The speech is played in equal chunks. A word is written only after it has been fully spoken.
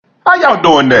How y'all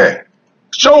doing there?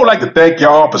 Sure like to thank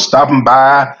y'all for stopping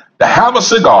by to have a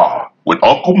cigar with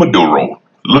Uncle Maduro.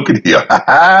 Look at here.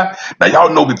 Now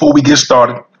y'all know before we get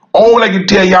started, all I can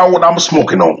tell y'all what I'm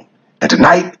smoking on. And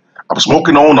tonight, I'm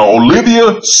smoking on the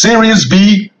Olivia Series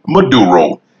V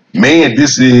Maduro. Man,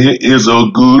 this is a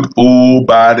good full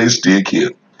body stick here.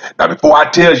 Now before I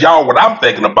tell y'all what I'm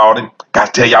thinking about it,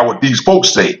 gotta tell y'all what these folks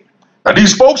say. Now,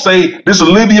 these folks say this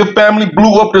Olivia family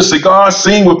blew up the cigar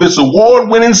scene with its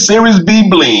award-winning Series B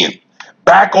blend.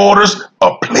 Back orders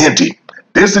aplenty.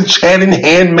 This enchanting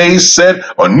handmade set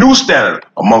a new standard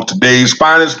among today's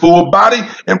finest full-body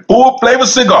and full-flavor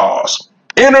cigars.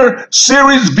 Enter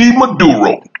Series V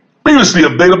Maduro. Previously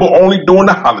available only during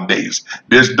the holidays.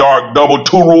 This dark double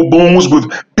two-roll booms with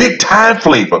big-time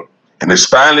flavor and is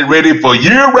finally ready for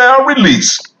year-round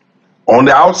release. On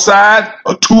the outside,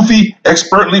 a toothy,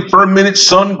 expertly fermented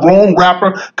sun-grown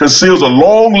wrapper conceals a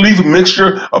long-leaf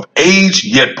mixture of aged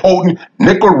yet potent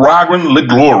Nicaraguan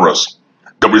Liguoras.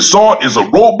 The result is a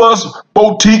robust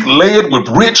boutique layered with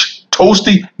rich,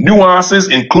 toasty nuances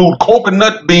include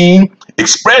coconut bean,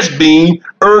 express bean,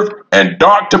 earth, and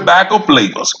dark tobacco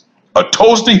flavors. A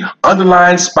toasty,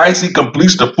 underlying spicy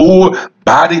completes the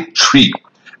full-body treat,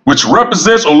 which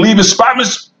represents Olivia's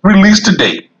finest release to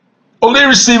date.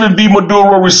 Olivia Series V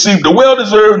Maduro received a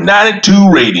well-deserved 92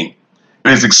 rating.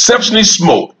 It is exceptionally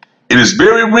smoked. It is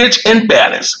very rich and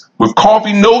balanced, with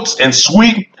coffee notes and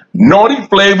sweet, naughty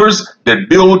flavors that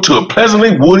build to a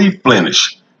pleasantly woody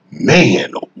finish.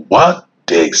 Man, what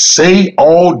they say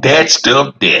all that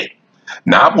stuff did.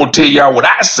 Now I'm going to tell y'all what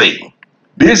I say.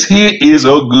 This here is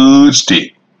a good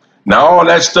stick. Now all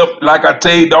that stuff, like I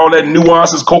tell you, all that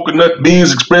nuances, coconut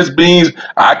beans, express beans,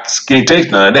 I can't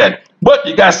taste none of that. But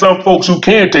you got some folks who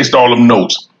can taste all them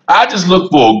notes. I just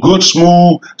look for a good,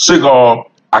 smooth cigar.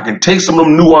 I can taste some of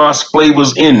them nuanced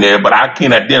flavors in there, but I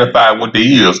can't identify what they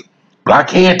is. But I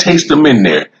can taste them in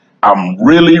there. I'm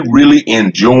really, really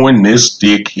enjoying this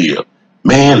stick here.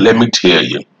 Man, let me tell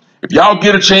you. If y'all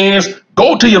get a chance,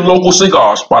 go to your local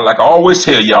cigar spot. Like I always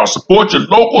tell y'all, support your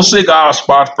local cigar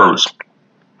spot first.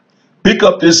 Pick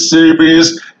up this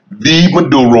Series V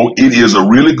Maduro. It is a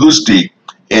really good stick.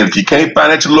 And if you can't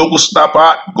find it at your local spot,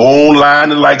 go online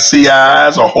to like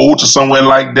CI's or Holtz or somewhere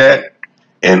like that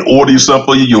and order yourself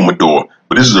for your humidor.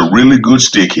 But this is a really good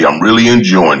stick here. I'm really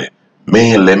enjoying it.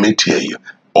 Man, let me tell you.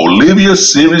 Olivia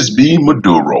Series V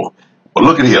Maduro. But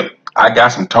look at here. I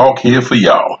got some talk here for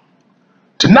y'all.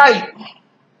 Tonight,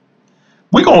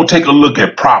 we're going to take a look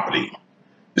at property,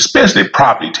 especially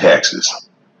property taxes.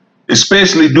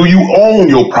 Especially, do you own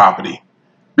your property?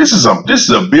 This is a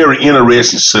very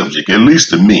interesting subject, at least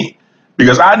to me,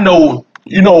 because I know,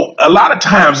 a lot of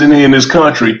times in this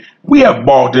country, we have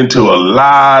bought into a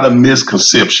lot of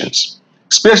misconceptions,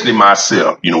 especially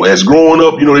myself. As growing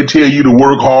up, they tell you to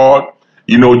work hard.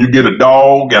 You get a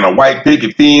dog and a white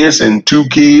picket fence and 2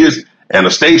 kids and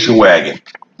a station wagon.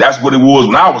 That's what it was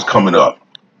when I was coming up.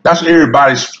 That's what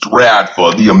everybody strived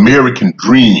for, the American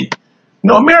dream.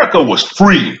 America was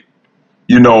free.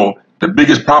 The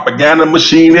biggest propaganda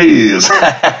machine there is. One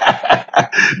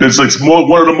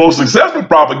of the most successful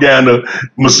propaganda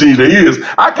machines there is.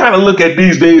 I kind of look at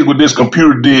these days what this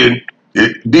computer did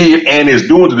and is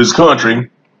doing to this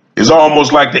country. It's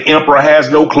almost like the emperor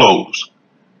has no clothes.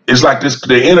 It's like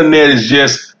the internet is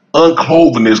just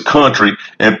unclothing this country,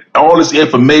 and all this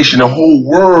information the whole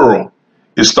world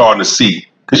is starting to see.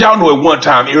 Because y'all know at one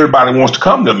time everybody wants to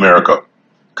come to America,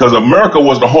 because America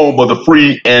was the home of the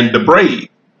free and the brave.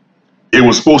 It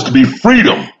was supposed to be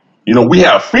freedom. We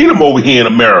have freedom over here in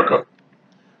America.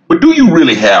 But do you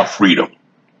really have freedom?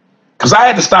 Because I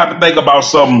had to stop and think about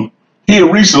something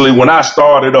here recently when I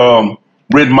started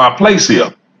renting my place here.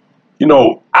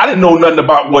 I didn't know nothing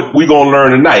about what we're going to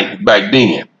learn tonight back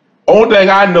then. Only thing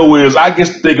I know is I get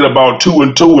thinking about 2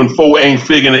 and 2 and 4 ain't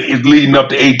figuring it's leading up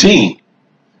to 18.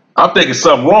 I'm thinking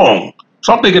something wrong.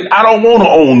 So I'm thinking I don't want to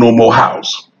own no more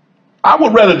house. I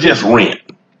would rather just rent.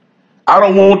 I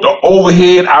don't want the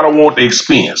overhead. I don't want the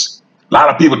expense. A lot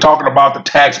of people talking about the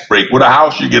tax break. With a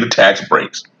house, you get a tax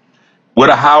break. With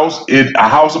a house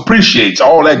appreciates,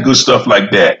 all that good stuff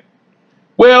like that.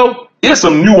 Well, there's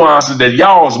some nuances that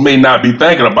y'all may not be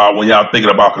thinking about when y'all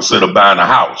thinking about consider buying a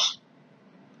house.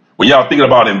 When y'all thinking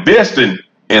about investing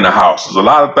in a house, there's a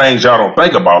lot of things y'all don't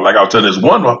think about. Like I was telling this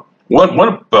one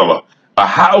fella, a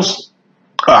house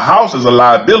is a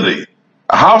liability.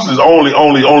 A house is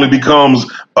only becomes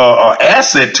an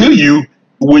asset to you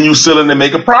when you sell it and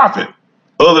make a profit.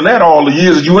 Other than that, all the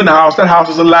years that you in the house, that house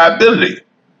is a liability.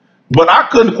 But I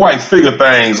couldn't quite figure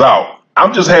things out.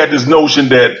 I just had this notion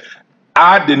that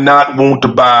I did not want to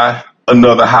buy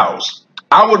another house.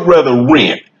 I would rather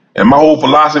rent. And my whole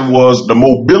philosophy was the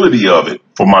mobility of it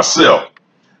for myself.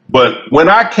 But when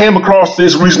I came across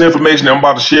this recent information I'm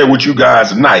about to share with you guys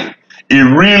tonight, it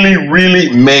really,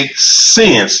 really makes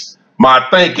sense, my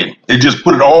thinking. It just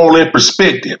put it all in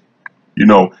perspective. You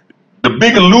know, the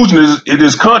big illusion in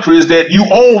this country is that you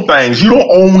own things. You don't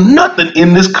own nothing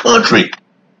in this country.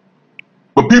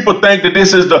 But people think that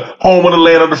this is the home of the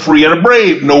land of the free and the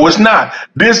brave. No, it's not.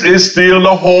 This is still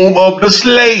the home of the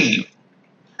slave.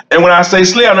 And when I say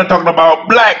slave, I'm not talking about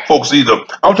black folks either.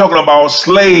 I'm talking about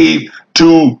slave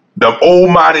to the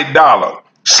almighty dollar.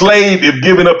 Slave is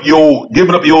giving up your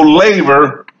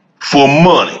labor for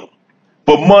money.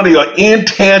 For money, an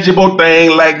intangible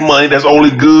thing like money that's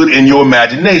only good in your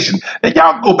imagination. And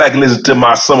y'all go back and listen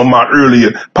to some of my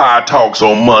earlier pie talks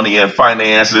on money and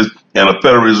finances and the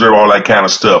Federal Reserve, all that kind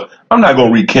of stuff. I'm not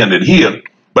going to rekindle it here,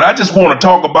 but I just want to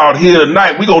talk about here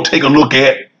tonight. We're going to take a look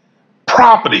at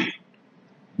property.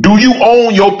 Do you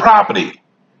own your property?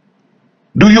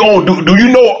 Do you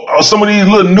know some of these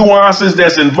little nuances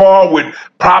that's involved with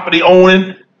property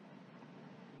owning?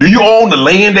 Do you own the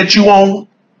land that you own?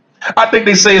 I think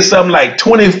they say something like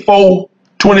 24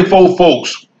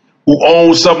 folks who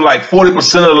own something like 40%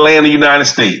 of the land in the United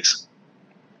States.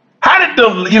 How did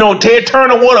Ted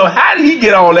Turner, one of them, how did he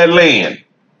get all that land?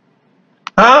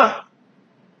 Huh?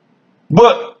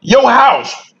 But your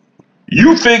house,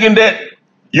 you thinking that,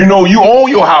 you own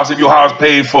your house if your house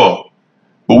paid for.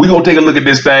 But we're going to take a look at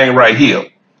this thing right here.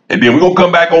 And then we're going to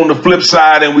come back on the flip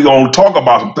side and we're going to talk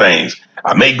about some things.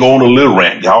 I may go on a little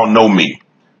rant. Y'all know me.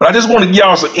 But I just want to give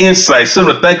y'all some insight,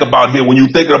 something to think about here when you're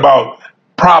thinking about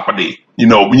property.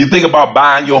 When you think about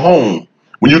buying your home,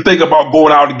 when you think about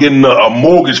going out and getting a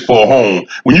mortgage for a home,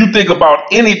 when you think about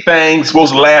anything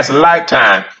supposed to last a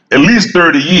lifetime, at least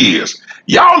 30 years.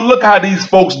 Y'all look how these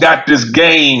folks got this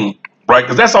game, right?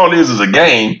 Because that's all it is a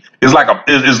game. It's like a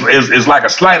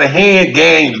sleight of hand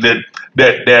game that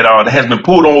has been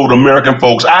pulled over the American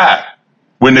folks' eye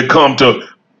when it comes to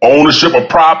ownership of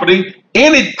property,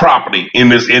 any property in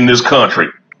this country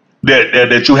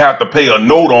that you have to pay a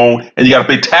note on and you got to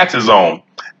pay taxes on.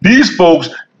 These folks,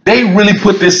 they really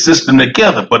put this system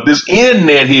together, but this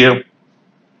internet here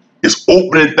is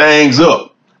opening things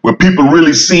up where people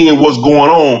really seeing what's going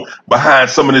on behind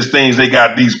some of these things. They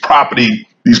got these property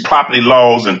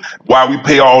laws and why we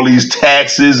pay all these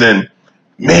taxes, and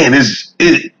man, it's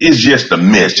just a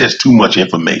mess, just too much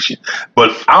information.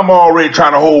 But I'm already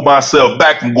trying to hold myself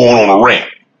back from going on a rant.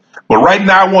 But right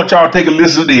now, I want y'all to take a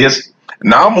listen to this.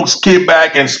 Now I'm gonna skip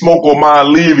back and smoke on my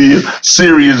Olivia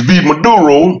Sirius V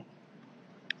Maduro.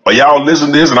 But y'all listen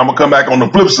to this, and I'm gonna come back on the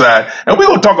flip side, and we're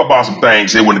gonna talk about some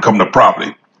things here when it comes to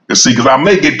property. You see, because I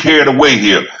may get carried away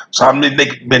here, so I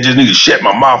just need to shut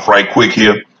my mouth right quick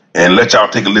here and let y'all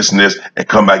take a listen to this and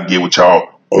come back and get with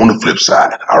y'all on the flip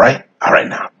side. All right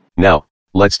now. Now,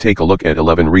 let's take a look at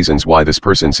 11 reasons why this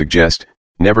person suggests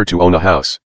never to own a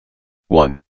house.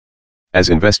 1. As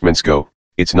investments go,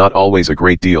 it's not always a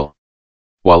great deal.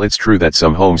 While it's true that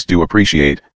some homes do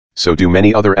appreciate, so do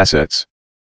many other assets.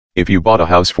 If you bought a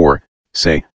house for,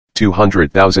 say,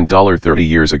 $200,000 30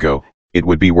 years ago, it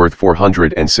would be worth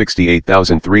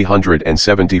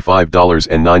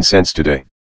 $468,375.09 today.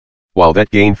 While that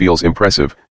gain feels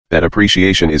impressive, that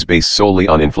appreciation is based solely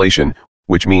on inflation,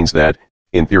 which means that,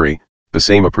 in theory, the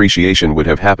same appreciation would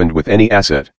have happened with any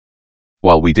asset.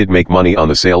 While we did make money on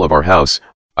the sale of our house,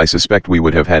 I suspect we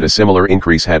would have had a similar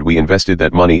increase had we invested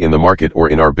that money in the market or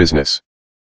in our business.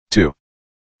 2.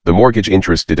 The mortgage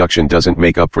interest deduction doesn't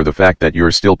make up for the fact that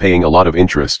you're still paying a lot of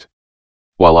interest.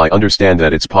 While I understand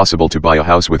that it's possible to buy a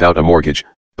house without a mortgage,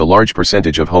 the large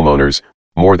percentage of homeowners,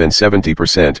 more than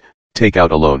 70%, take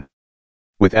out a loan.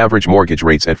 With average mortgage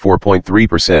rates at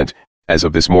 4.3%, as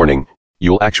of this morning,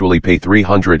 you'll actually pay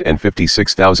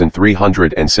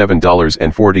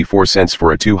 $356,307.44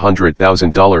 for a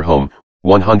 $200,000 home,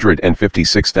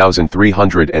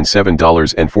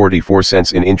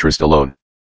 $156,307.44 in interest alone.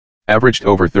 Averaged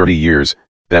over 30 years,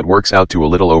 that works out to a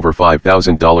little over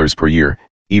 $5,000 per year,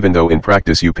 even though in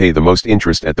practice you pay the most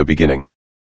interest at the beginning.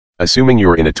 Assuming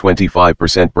you're in a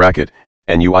 25% bracket,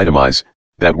 and you itemize,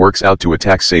 that works out to a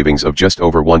tax savings of just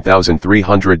over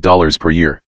 $1,300 per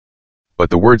year. But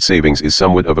the word savings is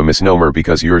somewhat of a misnomer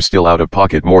because you're still out of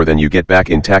pocket more than you get back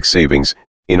in tax savings.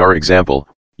 In our example,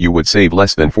 you would save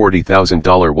less than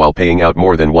 $40,000 while paying out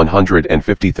more than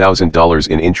 $150,000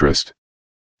 in interest.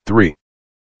 3.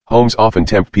 Homes often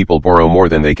tempt people borrow more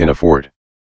than they can afford.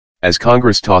 As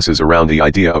Congress tosses around the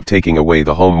idea of taking away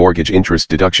the home mortgage interest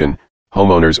deduction,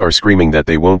 homeowners are screaming that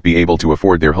they won't be able to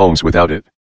afford their homes without it.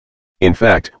 In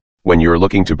fact, when you're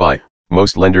looking to buy,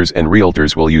 most lenders and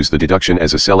realtors will use the deduction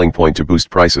as a selling point to boost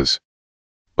prices.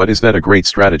 But is that a great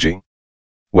strategy?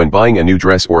 When buying a new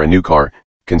dress or a new car,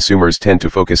 consumers tend to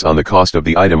focus on the cost of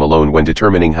the item alone when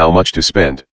determining how much to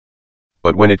spend.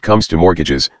 But when it comes to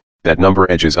mortgages, that number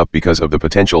edges up because of the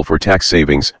potential for tax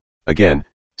savings. Again,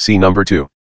 see number 2.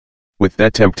 With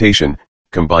that temptation,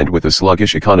 combined with a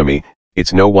sluggish economy,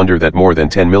 it's no wonder that more than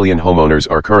 10 million homeowners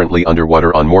are currently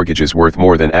underwater on mortgages worth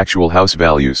more than actual house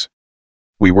values.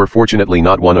 We were fortunately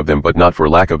not one of them, but not for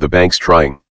lack of the banks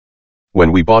trying.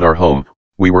 When we bought our home,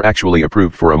 we were actually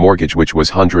approved for a mortgage which was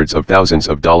hundreds of thousands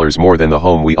of dollars more than the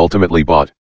home we ultimately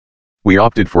bought. We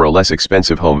opted for a less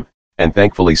expensive home, and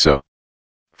thankfully so.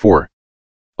 4.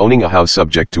 Owning a house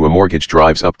subject to a mortgage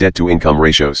drives up debt-to-income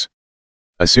ratios.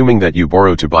 Assuming that you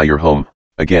borrow to buy your home,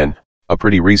 again, a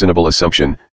pretty reasonable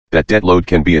assumption, that debt load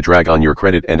can be a drag on your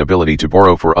credit and ability to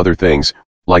borrow for other things,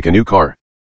 like a new car.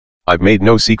 I've made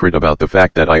no secret about the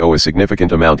fact that I owe a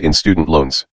significant amount in student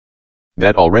loans.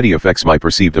 That already affects my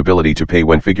perceived ability to pay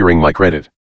when figuring my credit.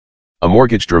 A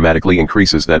mortgage dramatically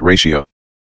increases that ratio.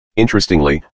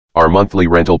 Interestingly, our monthly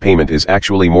rental payment is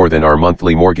actually more than our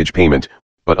monthly mortgage payment,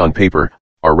 but on paper,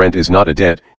 our rent is not a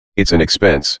debt, it's an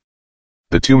expense.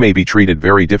 The two may be treated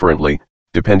very differently,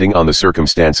 depending on the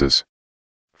circumstances.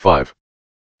 5.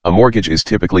 A mortgage is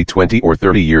typically 20 or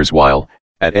 30 years while,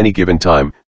 at any given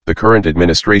time, the current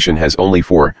administration has only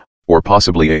 4, or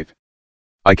possibly 8.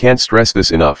 I can't stress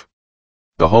this enough.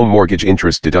 The home mortgage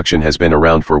interest deduction has been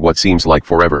around for what seems like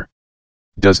forever.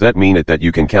 Does that mean that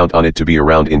you can count on it to be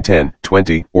around in 10,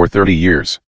 20, or 30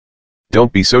 years?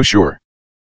 Don't be so sure.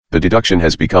 The deduction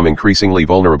has become increasingly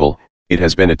vulnerable. It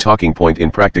has been a talking point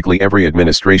in practically every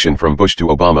administration from Bush to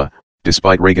Obama,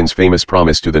 despite Reagan's famous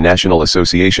promise to the National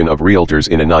Association of Realtors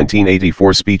in a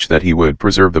 1984 speech that he would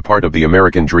preserve the part of the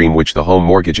American dream which the home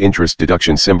mortgage interest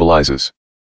deduction symbolizes.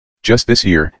 Just this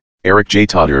year, Eric J.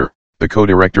 Totter, the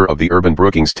co-director of the Urban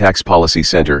Brookings Tax Policy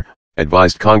Center,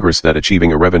 advised Congress that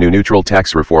achieving a revenue-neutral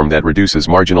tax reform that reduces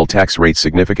marginal tax rates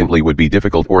significantly would be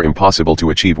difficult or impossible to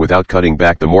achieve without cutting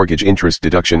back the mortgage interest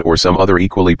deduction or some other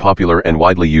equally popular and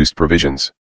widely used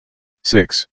provisions.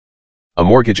 6. A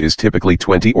mortgage is typically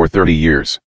 20 or 30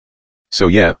 years. So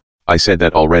yeah, I said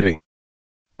that already.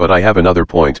 But I have another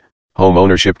point: home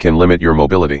ownership can limit your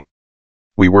mobility.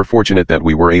 We were fortunate that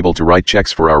we were able to write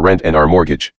checks for our rent and our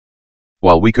mortgage.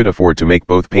 While we could afford to make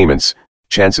both payments,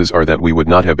 chances are that we would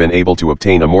not have been able to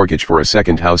obtain a mortgage for a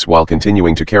second house while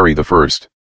continuing to carry the first.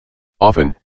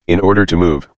 Often, in order to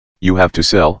move, you have to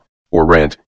sell, or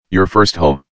rent, your first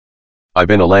home. I've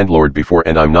been a landlord before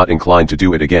and I'm not inclined to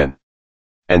do it again.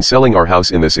 And selling our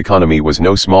house in this economy was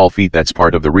no small feat. That's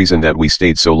part of the reason that we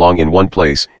stayed so long in one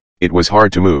place. It was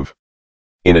hard to move.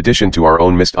 In addition to our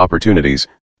own missed opportunities,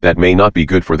 that may not be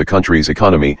good for the country's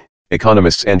economy.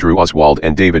 Economists Andrew Oswald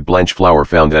and David Blanchflower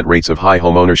found that rates of high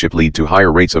home ownership lead to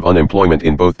higher rates of unemployment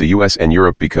in both the US and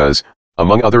Europe because,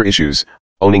 among other issues,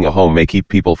 owning a home may keep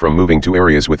people from moving to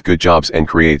areas with good jobs and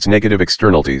creates negative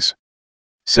externalities.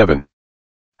 7.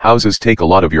 Houses take a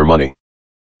lot of your money.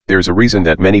 There's a reason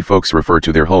that many folks refer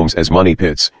to their homes as money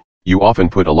pits. You often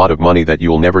put a lot of money that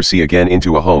you'll never see again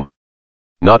into a home.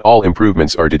 Not all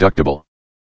improvements are deductible.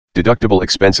 Deductible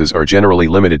expenses are generally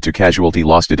limited to casualty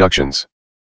loss deductions.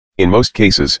 In most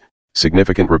cases,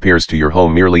 significant repairs to your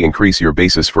home merely increase your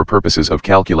basis for purposes of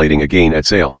calculating a gain at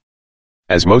sale.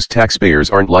 As most taxpayers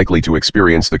aren't likely to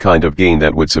experience the kind of gain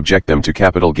that would subject them to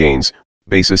capital gains,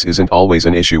 basis isn't always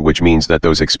an issue, which means that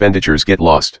those expenditures get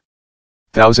lost.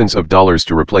 Thousands of dollars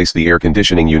to replace the air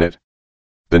conditioning unit.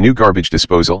 The new garbage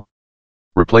disposal.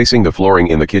 Replacing the flooring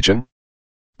in the kitchen.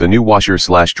 The new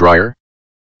washer/dryer.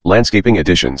 Landscaping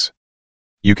additions.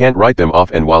 You can't write them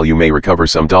off, and while you may recover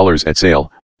some dollars at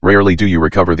sale, rarely do you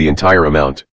recover the entire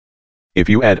amount. If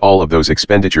you add all of those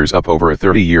expenditures up over a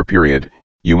 30-year period,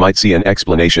 you might see an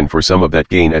explanation for some of that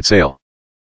gain at sale.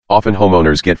 Often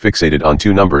homeowners get fixated on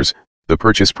two numbers, the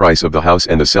purchase price of the house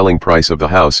and the selling price of the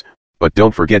house, but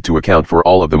don't forget to account for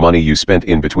all of the money you spent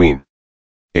in between.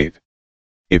 8.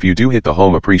 If you do hit the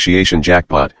home appreciation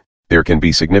jackpot, there can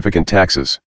be significant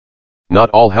taxes. Not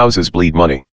all houses bleed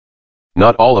money.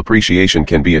 Not all appreciation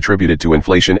can be attributed to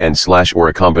inflation or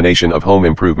a combination of home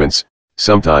improvements.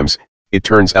 Sometimes, it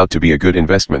turns out to be a good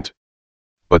investment.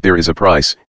 But there is a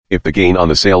price. If the gain on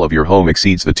the sale of your home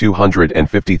exceeds the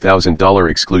 $250,000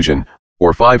 exclusion,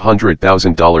 or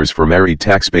 $500,000 for married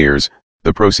taxpayers,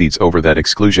 the proceeds over that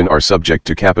exclusion are subject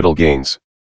to capital gains.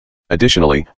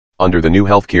 Additionally, under the new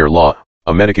healthcare law,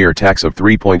 a Medicare tax of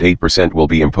 3.8% will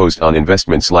be imposed on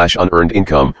investment/unearned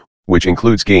income, which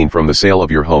includes gain from the sale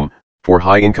of your home, for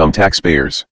high-income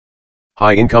taxpayers.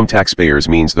 High-income taxpayers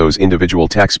means those individual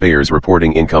taxpayers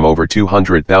reporting income over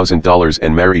 $200,000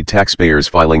 and married taxpayers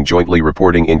filing jointly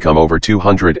reporting income over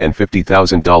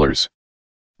 $250,000.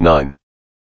 9.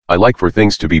 I like for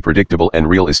things to be predictable and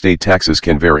real estate taxes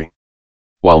can vary.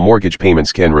 While mortgage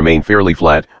payments can remain fairly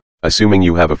flat, assuming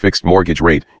you have a fixed mortgage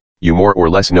rate, you more or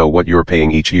less know what you're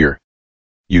paying each year.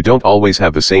 You don't always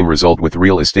have the same result with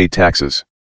real estate taxes.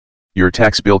 Your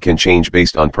tax bill can change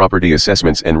based on property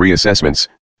assessments and reassessments,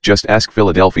 just ask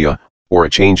Philadelphia, or a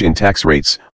change in tax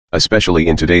rates, especially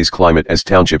in today's climate as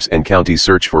townships and counties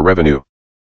search for revenue.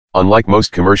 Unlike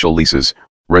most commercial leases,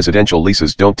 residential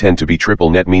leases don't tend to be triple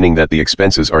net, meaning that the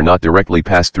expenses are not directly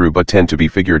passed through but tend to be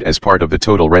figured as part of the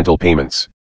total rental payments.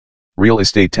 Real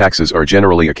estate taxes are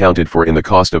generally accounted for in the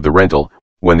cost of the rental.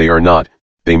 When they are not,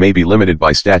 they may be limited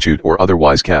by statute or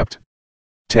otherwise capped.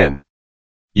 10.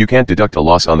 You can't deduct a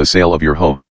loss on the sale of your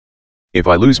home. If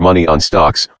I lose money on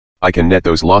stocks, I can net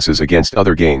those losses against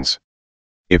other gains.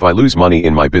 If I lose money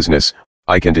in my business,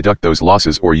 I can deduct those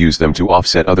losses or use them to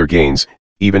offset other gains,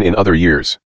 even in other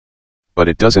years. But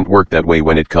it doesn't work that way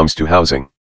when it comes to housing.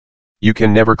 You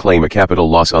can never claim a capital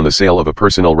loss on the sale of a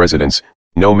personal residence,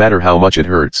 no matter how much it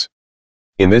hurts.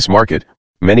 In this market,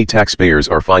 many taxpayers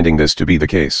are finding this to be the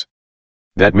case.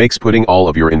 That makes putting all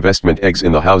of your investment eggs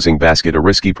in the housing basket a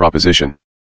risky proposition.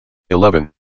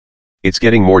 11. It's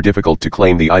getting more difficult to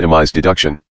claim the itemized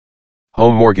deduction.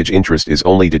 Home mortgage interest is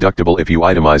only deductible if you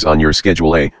itemize on your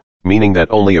Schedule A, meaning that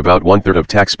only about 1/3 of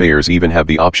taxpayers even have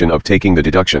the option of taking the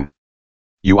deduction.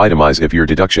 You itemize if your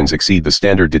deductions exceed the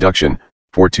standard deduction.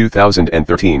 For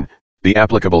 2013, the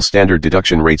applicable standard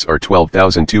deduction rates are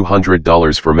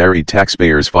 $12,200 for married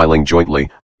taxpayers filing jointly,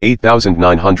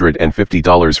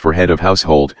 $8,950 for head of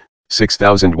household,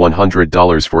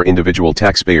 $6,100 for individual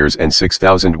taxpayers and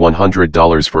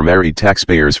 $6,100 for married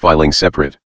taxpayers filing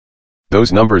separate.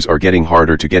 Those numbers are getting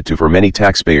harder to get to for many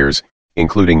taxpayers,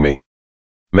 including me.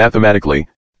 Mathematically,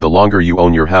 the longer you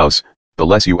own your house, the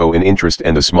less you owe in interest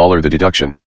and the smaller the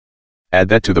deduction. Add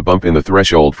that to the bump in the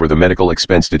threshold for the medical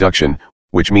expense deduction,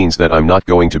 which means that I'm not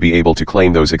going to be able to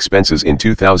claim those expenses in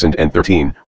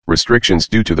 2013, restrictions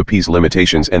due to the PEAS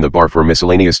limitations and the bar for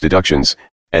miscellaneous deductions,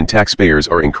 and taxpayers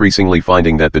are increasingly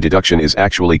finding that the deduction is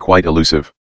actually quite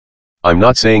elusive. I'm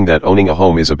not saying that owning a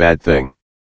home is a bad thing.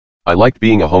 I liked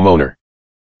being a homeowner.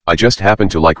 I just happen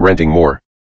to like renting more.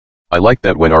 I liked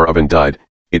that when our oven died,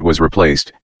 it was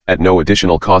replaced, at no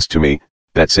additional cost to me,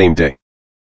 that same day.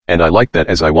 And I liked that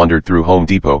as I wandered through Home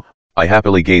Depot, I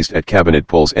happily gazed at cabinet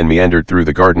pulls and meandered through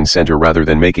the garden center rather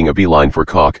than making a beeline for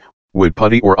caulk, wood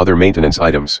putty or other maintenance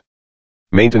items.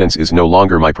 Maintenance is no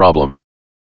longer my problem.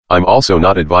 I'm also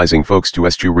not advising folks to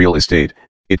eschew real estate.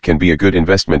 It can be a good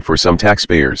investment for some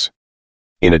taxpayers.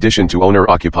 In addition to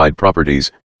owner-occupied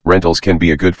properties, rentals can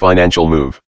be a good financial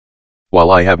move.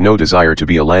 While I have no desire to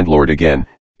be a landlord again,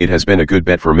 it has been a good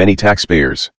bet for many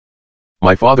taxpayers.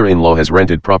 My father-in-law has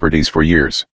rented properties for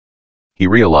years. He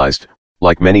realized,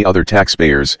 like many other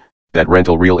taxpayers, that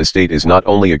rental real estate is not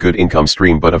only a good income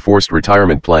stream but a forced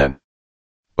retirement plan.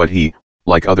 But he,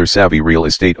 like other savvy real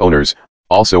estate owners,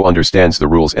 also understands the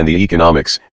rules and the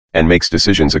economics, and makes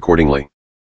decisions accordingly.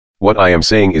 What I am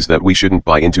saying is that we shouldn't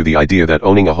buy into the idea that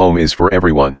owning a home is for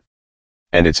everyone.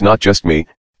 And it's not just me.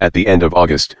 At the end of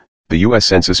August, the U.S.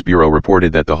 Census Bureau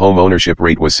reported that the home ownership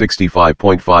rate was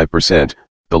 65.5%,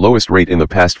 the lowest rate in the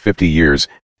past 50 years,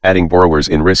 adding borrowers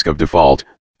in risk of default,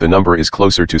 the number is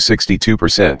closer to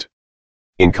 62%.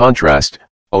 In contrast,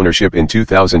 ownership in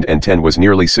 2010 was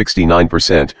nearly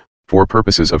 69%. For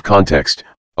purposes of context,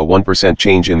 a 1%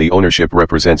 change in the ownership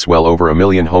represents well over 1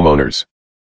 million homeowners.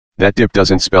 That dip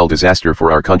doesn't spell disaster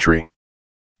for our country.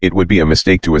 It would be a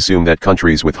mistake to assume that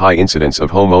countries with high incidence of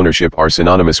home ownership are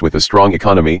synonymous with a strong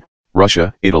economy.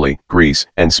 Russia, Italy, Greece,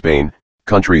 and Spain,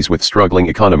 countries with struggling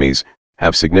economies,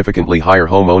 have significantly higher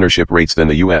home ownership rates than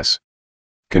the U.S.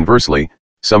 Conversely,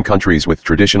 some countries with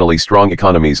traditionally strong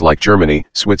economies like Germany,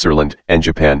 Switzerland, and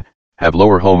Japan, have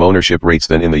lower home ownership rates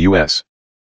than in the U.S.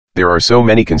 There are so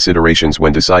many considerations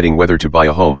when deciding whether to buy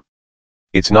a home.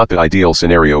 It's not the ideal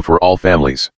scenario for all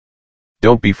families.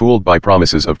 Don't be fooled by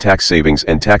promises of tax savings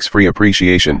and tax-free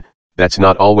appreciation. That's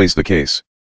not always the case.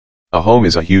 A home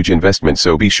is a huge investment,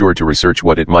 so be sure to research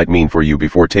what it might mean for you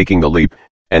before taking the leap,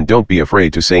 and don't be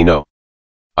afraid to say no.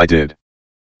 I did.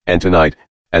 And tonight,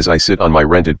 as I sit on my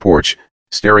rented porch,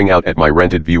 staring out at my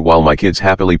rented view while my kids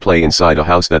happily play inside a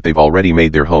house that they've already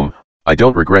made their home, I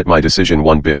don't regret my decision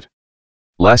one bit.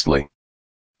 Lastly,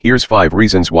 here's 5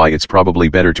 reasons why it's probably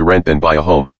better to rent than buy a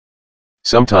home.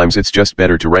 Sometimes it's just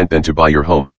better to rent than to buy your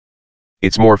home.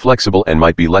 It's more flexible and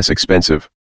might be less expensive.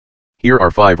 Here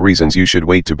are 5 reasons you should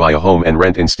wait to buy a home and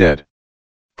rent instead.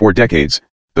 For decades,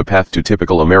 the path to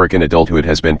typical American adulthood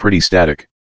has been pretty static.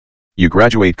 You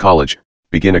graduate college,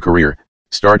 begin a career,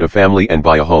 start a family and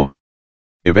buy a home.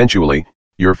 Eventually,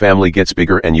 your family gets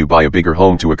bigger and you buy a bigger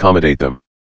home to accommodate them.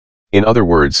 In other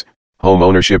words, home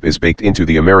ownership is baked into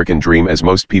the American dream as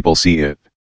most people see it.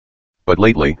 But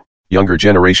lately, younger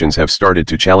generations have started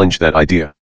to challenge that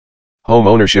idea. Home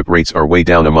ownership rates are way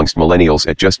down amongst millennials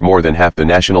at just more than half the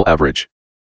national average.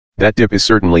 That dip is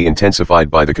certainly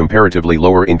intensified by the comparatively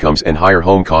lower incomes and higher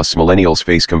home costs millennials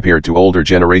face compared to older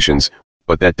generations,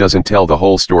 but that doesn't tell the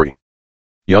whole story.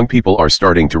 Young people are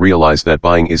starting to realize that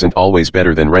buying isn't always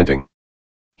better than renting.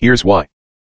 Here's why.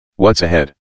 What's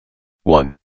ahead?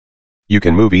 1. You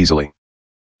can move easily.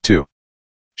 2.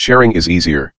 Sharing is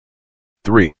easier.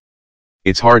 3.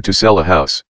 It's hard to sell a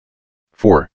house.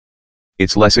 4.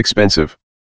 It's less expensive.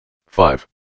 5.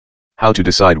 How to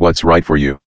decide what's right for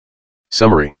you.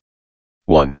 Summary.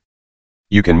 1.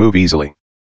 You can move easily.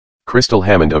 Crystal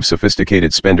Hammond of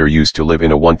Sophisticated Spender used to live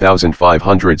in a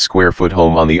 1,500 square foot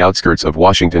home on the outskirts of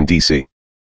Washington, D.C.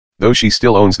 Though she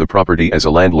still owns the property as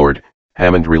a landlord,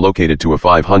 Hammond relocated to a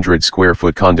 500 square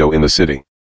foot condo in the city.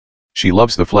 She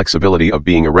loves the flexibility of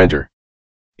being a renter.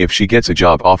 If she gets a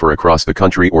job offer across the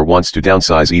country or wants to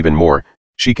downsize even more,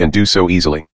 she can do so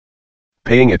easily.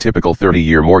 Paying a typical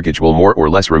 30-year mortgage will more or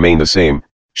less remain the same,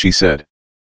 she said.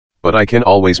 But I can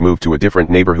always move to a different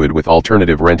neighborhood with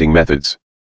alternative renting methods.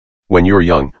 When you're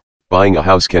young, buying a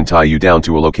house can tie you down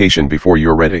to a location before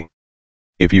you're ready.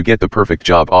 If you get the perfect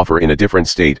job offer in a different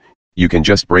state, you can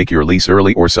just break your lease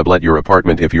early or sublet your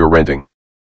apartment if you're renting.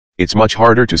 It's much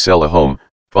harder to sell a home,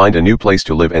 find a new place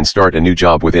to live and start a new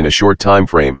job within a short time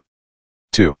frame.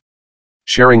 2.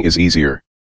 Sharing is easier.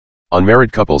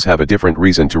 Unmarried couples have a different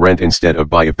reason to rent instead of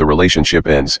buy. If the relationship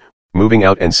ends, moving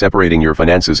out and separating your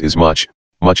finances is much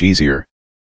easier.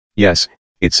 Yes,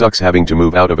 it sucks having to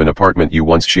move out of an apartment you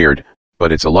once shared,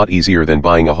 but it's a lot easier than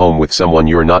buying a home with someone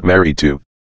you're not married to.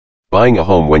 Buying a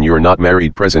home when you're not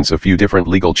married presents a few different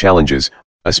legal challenges,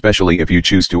 especially if you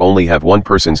choose to only have one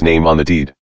person's name on the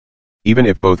deed. Even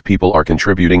if both people are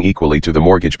contributing equally to the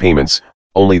mortgage payments,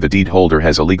 only the deed holder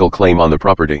has a legal claim on the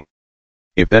property.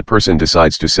 If that person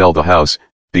decides to sell the house,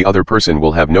 the other person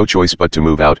will have no choice but to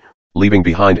move out, leaving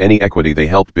behind any equity they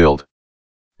helped build.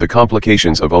 The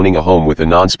complications of owning a home with a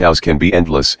non-spouse can be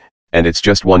endless, and it's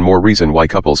just one more reason why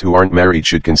couples who aren't married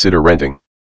should consider renting.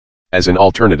 As an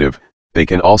alternative, they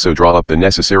can also draw up the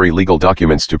necessary legal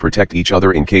documents to protect each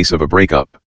other in case of a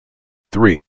breakup.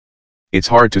 3. It's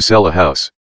hard to sell a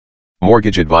house.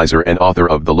 Mortgage advisor and author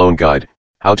of The Loan Guide,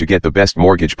 How to Get the Best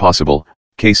Mortgage Possible,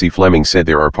 Casey Fleming said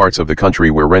there are parts of the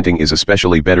country where renting is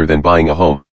especially better than buying a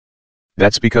home.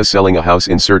 That's because selling a house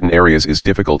in certain areas is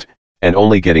difficult, and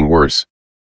only getting worse.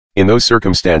 In those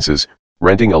circumstances,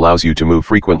 renting allows you to move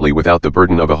frequently without the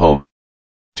burden of a home.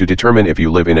 To determine if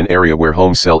you live in an area where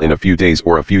homes sell in a few days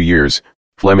or a few years,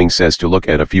 Fleming says to look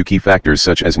at a few key factors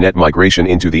such as net migration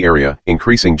into the area,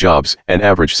 increasing jobs, and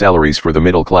average salaries for the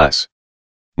middle class.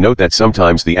 Note that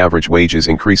sometimes the average wage is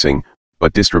increasing,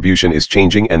 but distribution is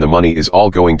changing and the money is all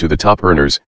going to the top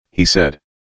earners, he said.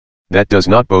 That does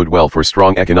not bode well for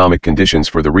strong economic conditions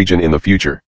for the region in the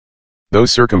future.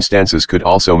 Those circumstances could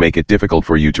also make it difficult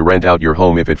for you to rent out your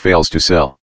home if it fails to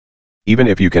sell. Even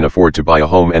if you can afford to buy a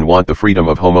home and want the freedom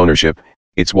of home ownership,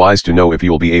 it's wise to know if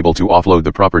you'll be able to offload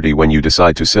the property when you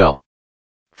decide to sell.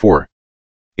 4.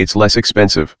 It's less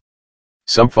expensive.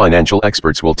 Some financial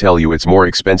experts will tell you it's more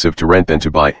expensive to rent than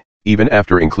to buy, even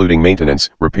after including maintenance,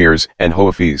 repairs, and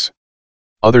HOA fees.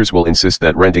 Others will insist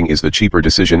that renting is the cheaper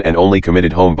decision and only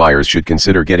committed home buyers should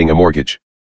consider getting a mortgage.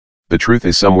 The truth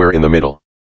is somewhere in the middle.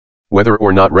 Whether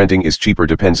or not renting is cheaper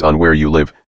depends on where you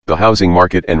live, the housing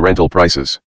market and rental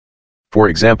prices. For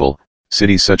example,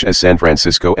 cities such as San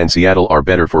Francisco and Seattle are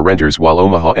better for renters while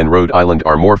Omaha and Rhode Island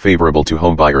are more favorable to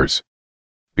home buyers.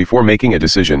 Before making a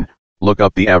decision, look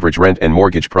up the average rent and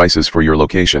mortgage prices for your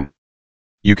location.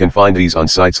 You can find these on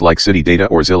sites like CityData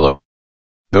or Zillow.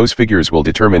 Those figures will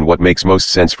determine what makes most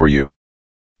sense for you.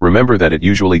 Remember that it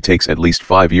usually takes at least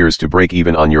 5 years to break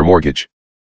even on your mortgage.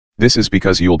 This is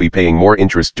because you'll be paying more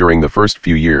interest during the first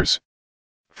few years.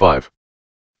 5.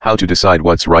 How to decide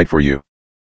what's right for you.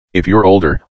 If you're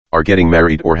older, are getting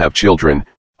married or have children,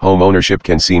 home ownership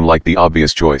can seem like the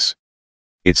obvious choice.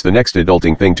 It's the next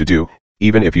adulting thing to do,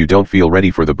 even if you don't feel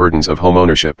ready for the burdens of home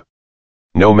ownership.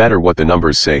 No matter what the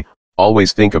numbers say,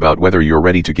 always think about whether you're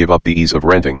ready to give up the ease of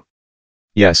renting.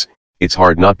 Yes, it's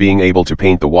hard not being able to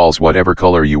paint the walls whatever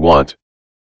color you want.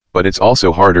 But it's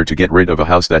also harder to get rid of a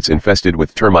house that's infested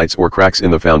with termites or cracks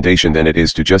in the foundation than it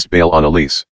is to just bail on a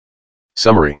lease.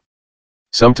 Summary.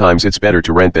 Sometimes it's better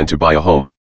to rent than to buy a home.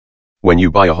 When you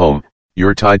buy a home,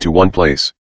 you're tied to one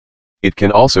place. It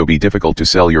can also be difficult to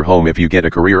sell your home if you get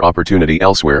a career opportunity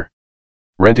elsewhere.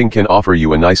 Renting can offer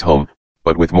you a nice home,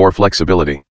 but with more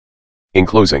flexibility. In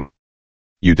closing,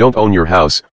 you don't own your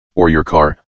house, or your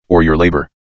car, or your labor.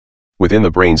 Within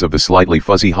the brains of the slightly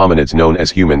fuzzy hominids known as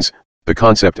humans, the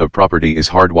concept of property is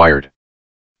hardwired.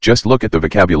 Just look at the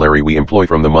vocabulary we employ,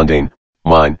 from the mundane,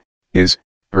 mine, his,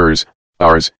 hers,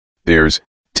 ours, theirs,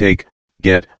 take,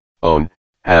 get, own,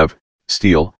 have,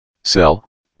 steal, sell,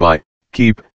 buy,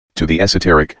 keep, to the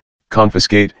esoteric,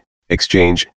 confiscate,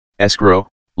 exchange, escrow,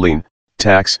 lien,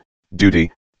 tax,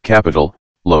 duty, capital,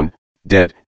 loan,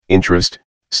 debt, interest,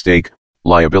 stake,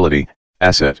 liability,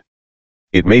 asset.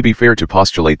 It may be fair to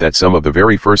postulate that some of the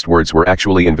very first words were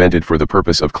actually invented for the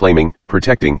purpose of claiming,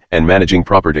 protecting, and managing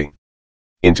property.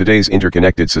 In today's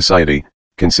interconnected society,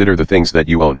 consider the things that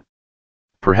you own.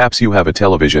 Perhaps you have a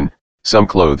television, some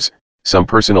clothes, some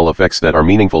personal effects that are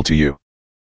meaningful to you.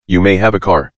 You may have a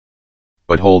car.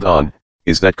 But hold on,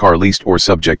 is that car leased or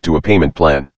subject to a payment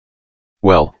plan?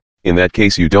 Well, in that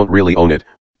case you don't really own it,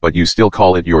 but you still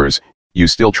call it yours, you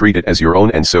still treat it as your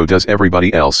own, and so does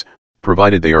everybody else,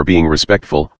 provided they are being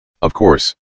respectful, of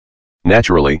course.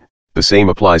 Naturally, the same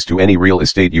applies to any real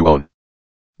estate you own.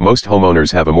 Most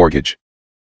homeowners have a mortgage.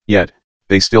 Yet,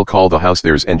 they still call the house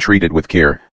theirs and treat it with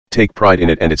care, take pride in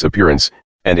it and its appearance,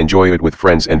 and enjoy it with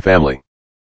friends and family.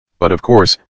 But of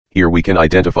course, here we can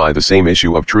identify the same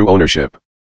issue of true ownership.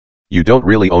 You don't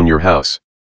really own your house.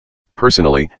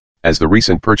 Personally, as the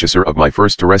recent purchaser of my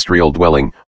first terrestrial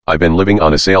dwelling, I've been living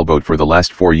on a sailboat for the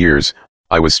last 4 years.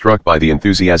 I was struck by the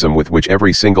enthusiasm with which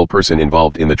every single person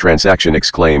involved in the transaction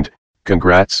exclaimed,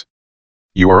 "Congrats!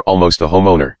 You are almost a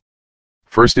homeowner."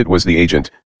 First it was the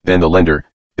agent, then the lender,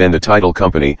 then the title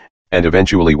company, and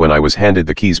eventually when I was handed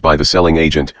the keys by the selling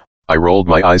agent, I rolled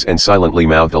my eyes and silently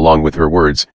mouthed along with her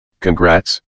words,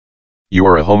 "Congrats! You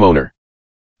are a homeowner."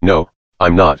 No,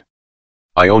 I'm not.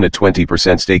 I own a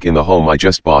 20% stake in the home I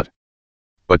just bought.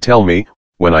 But tell me,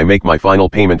 when I make my final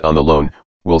payment on the loan,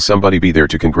 will somebody be there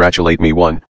to congratulate me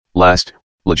one last,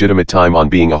 legitimate time on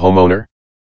being a homeowner?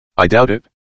 I doubt it.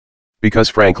 Because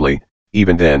frankly,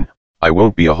 even then, I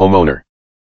won't be a homeowner.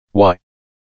 Why?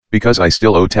 Because I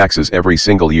still owe taxes every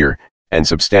single year, and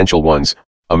substantial ones,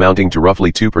 amounting to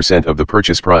roughly 2% of the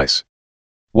purchase price.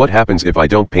 What happens if I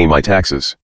don't pay my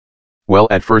taxes? Well,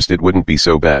 at first it wouldn't be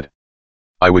so bad.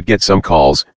 I would get some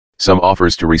calls, some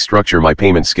offers to restructure my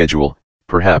payment schedule,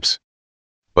 perhaps.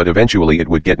 But eventually it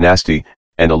would get nasty,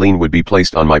 and a lien would be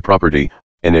placed on my property,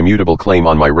 an immutable claim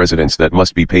on my residence that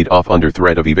must be paid off under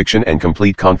threat of eviction and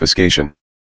complete confiscation.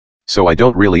 So I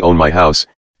don't really own my house,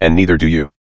 and neither do you.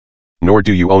 Nor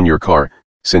do you own your car,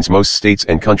 since most states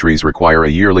and countries require a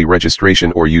yearly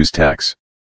registration or use tax.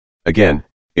 Again,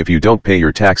 if you don't pay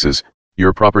your taxes,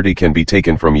 your property can be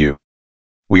taken from you.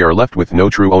 We are left with no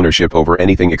true ownership over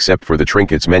anything except for the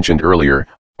trinkets mentioned earlier,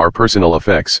 our personal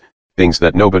effects, things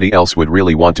that nobody else would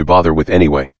really want to bother with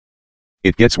anyway.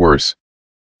 It gets worse.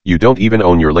 You don't even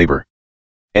own your labor.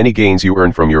 Any gains you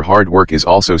earn from your hard work is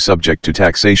also subject to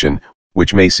taxation,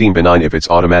 which may seem benign if it's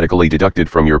automatically deducted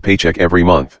from your paycheck every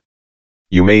month.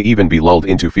 You may even be lulled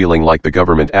into feeling like the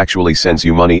government actually sends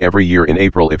you money every year in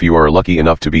April if you are lucky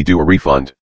enough to be due a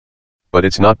refund. But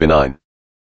it's not benign.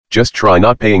 Just try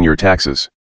not paying your taxes.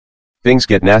 Things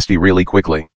get nasty really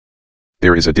quickly.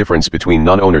 There is a difference between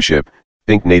non-ownership,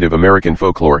 think Native American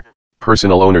folklore,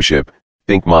 personal ownership,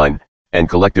 think mine, and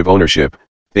collective ownership,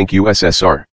 think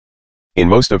USSR. In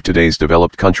most of today's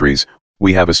developed countries,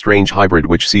 we have a strange hybrid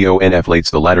which conflates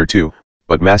the latter two,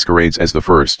 but masquerades as the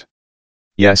first.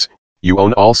 Yes, you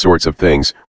own all sorts of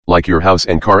things, like your house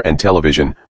and car and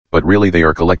television, but really they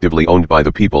are collectively owned by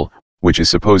the people, which is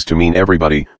supposed to mean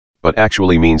everybody, but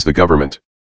actually means the government.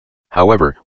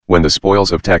 However, when the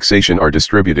spoils of taxation are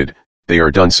distributed, they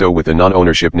are done so with a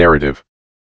non-ownership narrative.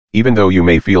 Even though you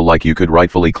may feel like you could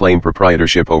rightfully claim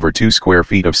proprietorship over 2 square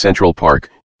feet of Central Park,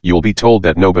 you'll be told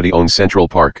that nobody owns Central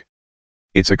Park.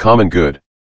 It's a common good.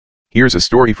 Here's a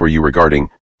story for you regarding,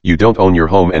 you don't own your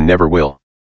home and never will.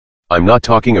 I'm not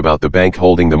talking about the bank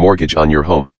holding the mortgage on your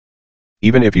home.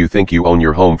 Even if you think you own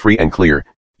your home free and clear,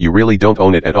 you really don't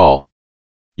own it at all.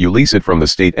 You lease it from the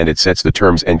state and it sets the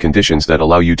terms and conditions that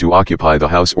allow you to occupy the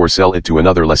house or sell it to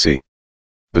another lessee.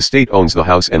 The state owns the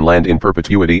house and land in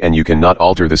perpetuity and you cannot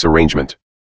alter this arrangement.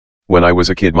 When I was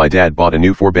a kid, my dad bought a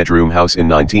new 4-bedroom house in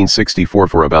 1964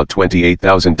 for about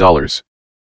 $28,000.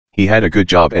 He had a good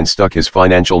job and stuck his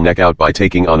financial neck out by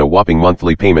taking on a whopping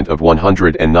monthly payment of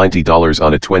 $190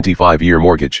 on a 25-year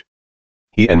mortgage.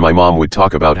 He and my mom would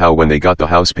talk about how when they got the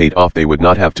house paid off they would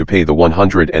not have to pay the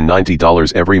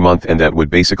 $190 every month, and that would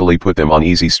basically put them on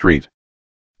easy street.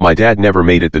 My dad never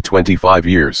made it the 25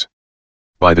 years.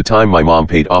 By the time my mom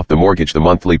paid off the mortgage, the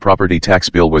monthly property tax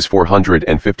bill was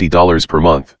 $450 per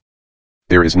month.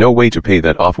 There is no way to pay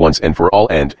that off once and for all,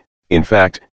 and, in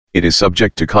fact, it is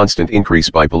subject to constant increase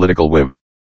by political whim.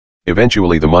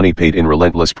 Eventually the money paid in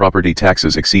relentless property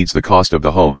taxes exceeds the cost of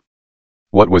the home.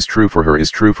 What was true for her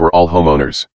is true for all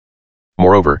homeowners.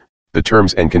 Moreover, the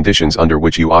terms and conditions under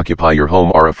which you occupy your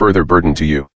home are a further burden to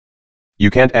you. You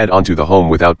can't add on to the home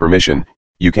without permission,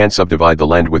 you can't subdivide the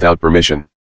land without permission.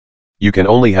 You can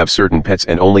only have certain pets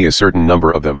and only a certain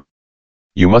number of them.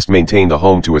 You must maintain the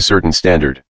home to a certain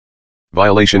standard.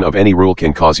 Violation of any rule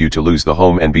can cause you to lose the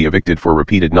home and be evicted for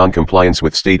repeated non-compliance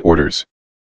with state orders.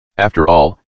 After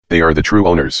all, they are the true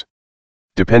owners.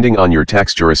 Depending on your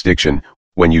tax jurisdiction,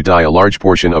 when you die, a large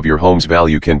portion of your home's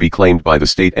value can be claimed by the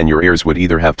state, and your heirs would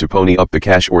either have to pony up the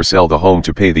cash or sell the home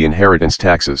to pay the inheritance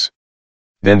taxes.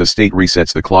 Then the state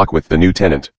resets the clock with the new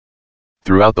tenant.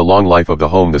 Throughout the long life of the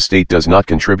home, the state does not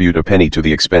contribute a penny to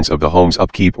the expense of the home's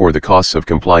upkeep or the costs of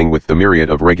complying with the myriad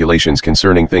of regulations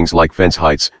concerning things like fence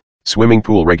heights, swimming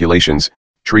pool regulations,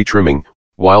 tree trimming,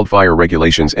 wildfire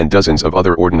regulations, and dozens of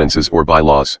other ordinances or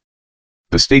bylaws.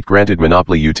 The state granted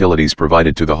monopoly utilities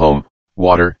provided to the home,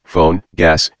 water, phone,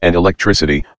 gas, and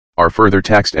electricity, are further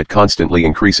taxed at constantly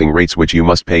increasing rates which you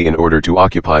must pay in order to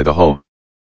occupy the home.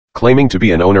 Claiming to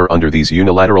be an owner under these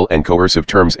unilateral and coercive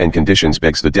terms and conditions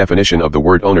begs the definition of the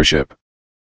word ownership.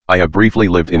 I have briefly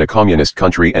lived in a communist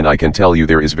country, and I can tell you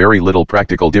there is very little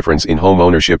practical difference in home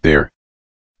ownership there.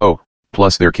 Oh,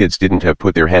 plus their kids didn't have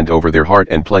put their hand over their heart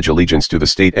and pledge allegiance to the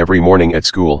state every morning at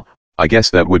school. I guess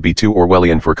that would be too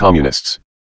Orwellian for communists.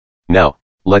 Now,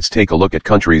 let's take a look at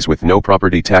countries with no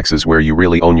property taxes where you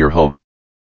really own your home.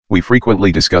 We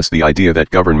frequently discuss the idea that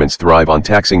governments thrive on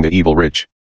taxing the evil rich.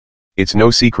 It's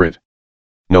no secret.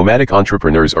 Nomadic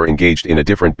entrepreneurs are engaged in a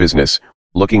different business,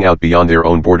 looking out beyond their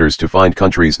own borders to find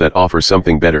countries that offer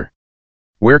something better.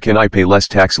 Where can I pay less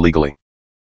tax legally?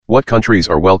 What countries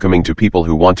are welcoming to people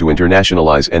who want to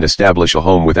internationalize and establish a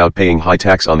home without paying high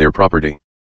tax on their property?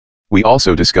 We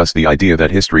also discuss the idea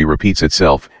that history repeats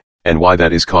itself, and why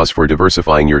that is cause for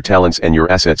diversifying your talents and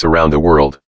your assets around the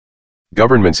world.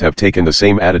 Governments have taken the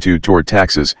same attitude toward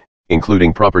taxes,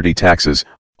 including property taxes,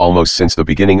 almost since the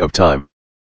beginning of time.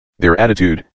 Their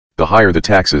attitude: the higher the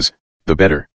taxes, the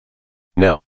better.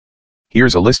 Now,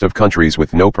 here's a list of countries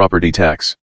with no property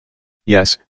tax.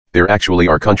 Yes, there actually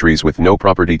are countries with no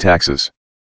property taxes.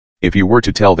 If you were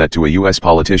to tell that to a US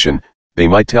politician, they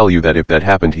might tell you that if that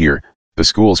happened here, the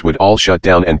schools would all shut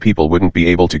down and people wouldn't be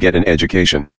able to get an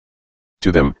education.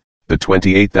 To them, the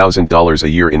 $28,000 a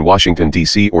year in Washington,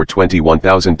 D.C. or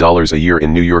 $21,000 a year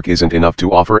in New York isn't enough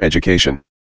to offer education.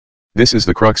 This is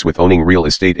the crux with owning real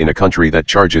estate in a country that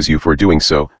charges you for doing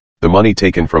so: the money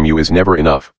taken from you is never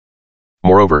enough.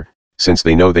 Moreover, since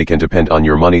they know they can depend on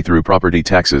your money through property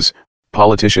taxes,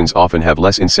 politicians often have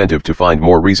less incentive to find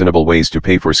more reasonable ways to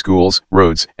pay for schools,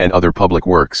 roads, and other public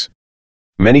works.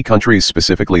 Many countries,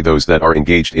 specifically those that are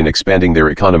engaged in expanding their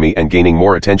economy and gaining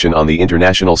more attention on the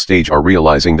international stage, are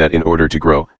realizing that in order to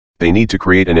grow, they need to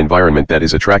create an environment that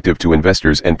is attractive to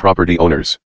investors and property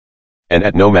owners. And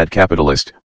at Nomad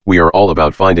Capitalist, we are all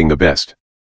about finding the best.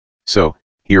 So,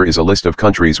 here is a list of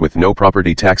countries with no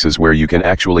property taxes where you can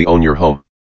actually own your home.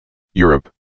 Europe.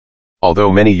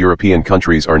 Although many European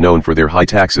countries are known for their high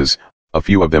taxes, a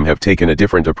few of them have taken a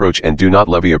different approach and do not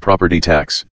levy a property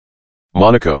tax.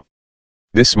 Monaco.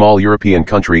 This small European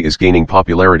country is gaining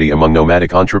popularity among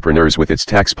nomadic entrepreneurs with its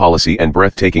tax policy and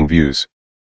breathtaking views.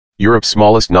 Europe's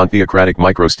smallest non-theocratic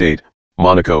microstate,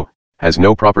 Monaco, has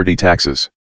no property taxes.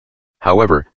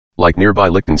 However, like nearby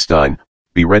Liechtenstein,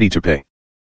 be ready to pay.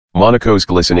 Monaco's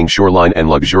glistening shoreline and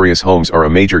luxurious homes are a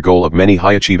major goal of many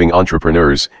high-achieving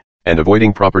entrepreneurs, and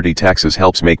avoiding property taxes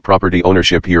helps make property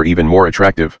ownership here even more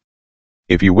attractive.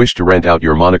 If you wish to rent out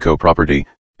your Monaco property,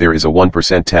 there is a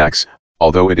 1% tax,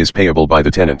 although it is payable by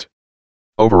the tenant.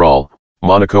 Overall,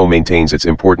 Monaco maintains its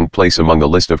important place among the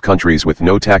list of countries with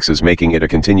no taxes, making it a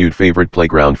continued favorite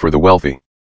playground for the wealthy.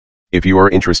 If you are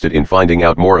interested in finding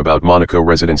out more about Monaco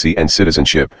residency and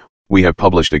citizenship, we have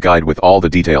published a guide with all the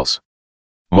details.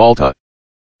 Malta.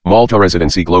 Malta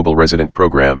Residency Global Resident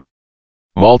Program.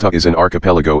 Malta is an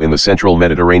archipelago in the central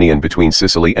Mediterranean between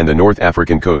Sicily and the North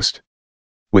African coast.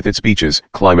 With its beaches,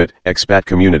 climate, expat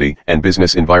community, and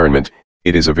business environment,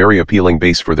 it is a very appealing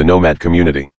base for the nomad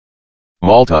community.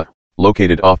 Malta,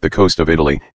 located off the coast of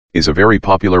Italy, is a very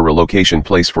popular relocation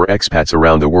place for expats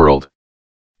around the world.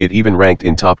 It even ranked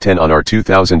in top 10 on our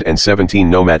 2017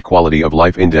 Nomad Quality of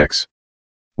Life Index.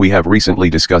 We have recently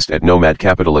discussed at Nomad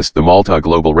Capitalist the Malta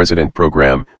Global Resident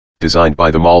Program, designed by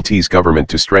the Maltese government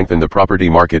to strengthen the property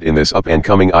market in this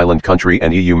up-and-coming island country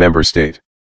and EU member state.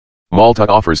 Malta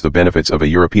offers the benefits of a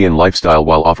European lifestyle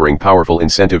while offering powerful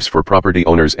incentives for property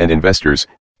owners and investors,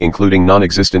 including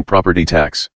non-existent property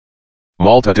tax.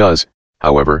 Malta does,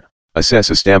 however, assess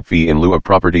a stamp fee in lieu of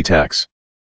property tax.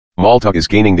 Malta is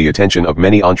gaining the attention of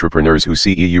many entrepreneurs who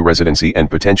see EU residency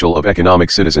and potential of economic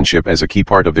citizenship as a key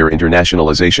part of their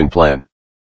internationalization plan.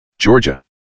 Georgia.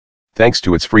 Thanks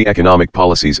to its free economic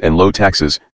policies and low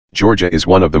taxes, Georgia is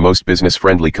one of the most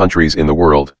business-friendly countries in the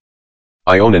world.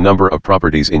 I own a number of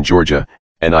properties in Georgia,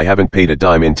 and I haven't paid a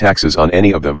dime in taxes on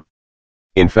any of them.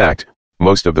 In fact,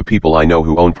 most of the people I know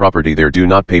who own property there do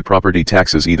not pay property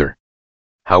taxes either.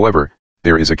 However,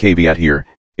 there is a caveat here: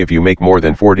 if you make more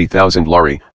than 40,000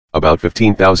 lari, about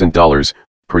 $15,000,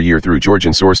 per year through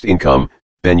Georgian-sourced income,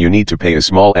 then you need to pay a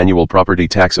small annual property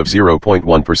tax of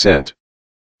 0.1%.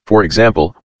 For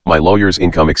example, my lawyer's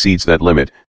income exceeds that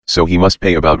limit, so he must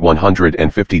pay about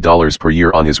 $150 per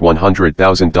year on his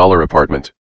 $100,000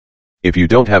 apartment. If you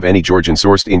don't have any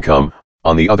Georgian-sourced income,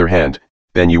 on the other hand,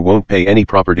 then you won't pay any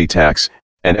property tax,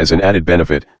 and as an added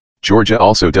benefit, Georgia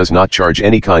also does not charge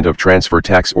any kind of transfer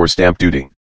tax or stamp duty.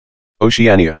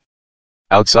 Oceania.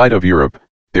 Outside of Europe,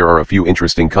 there are a few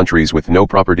interesting countries with no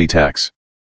property tax.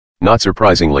 Not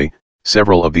surprisingly,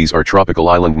 several of these are tropical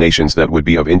island nations that would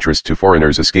be of interest to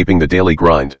foreigners escaping the daily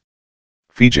grind.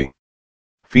 Fiji.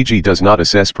 Fiji does not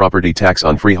assess property tax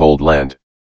on freehold land.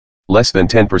 Less than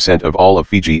 10% of all of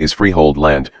Fiji is freehold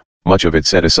land, much of it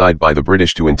set aside by the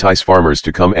British to entice farmers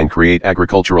to come and create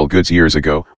agricultural goods years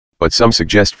ago, but some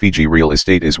suggest Fiji real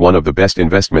estate is one of the best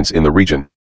investments in the region.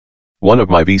 One of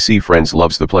my VC friends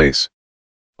loves the place.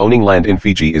 Owning land in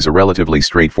Fiji is a relatively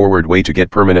straightforward way to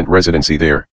get permanent residency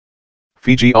there.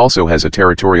 Fiji also has a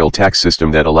territorial tax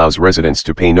system that allows residents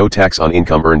to pay no tax on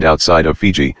income earned outside of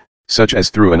Fiji, such as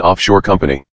through an offshore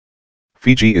company.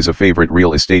 Fiji is a favorite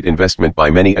real estate investment by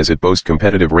many as it boasts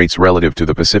competitive rates relative to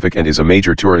the Pacific and is a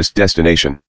major tourist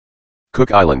destination.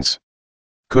 Cook Islands.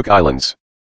 Cook Islands.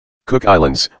 Cook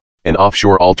Islands, an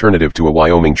offshore alternative to a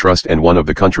Wyoming trust and one of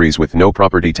the countries with no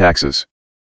property taxes.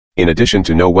 In addition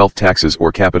to no wealth taxes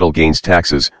or capital gains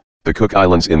taxes, the Cook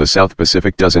Islands in the South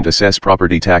Pacific doesn't assess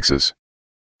property taxes.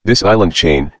 This island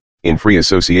chain, in free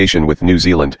association with New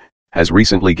Zealand, has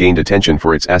recently gained attention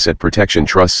for its asset protection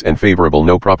trusts and favorable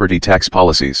no property tax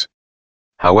policies.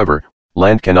 However,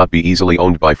 land cannot be easily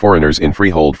owned by foreigners in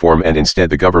freehold form, and instead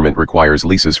the government requires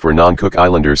leases for non-Cook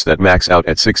Islanders that max out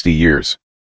at 60 years.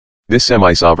 This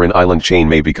semi-sovereign island chain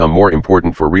may become more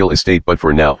important for real estate, but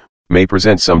for now, may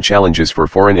present some challenges for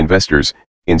foreign investors,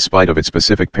 in spite of its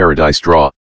Pacific paradise draw.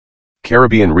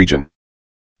 Caribbean region.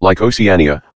 Like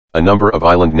Oceania, a number of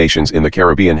island nations in the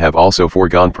Caribbean have also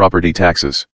foregone property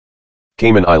taxes.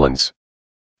 Cayman Islands.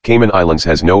 Cayman Islands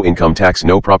has no income tax,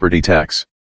 no property tax.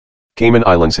 Cayman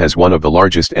Islands has one of the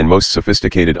largest and most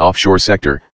sophisticated offshore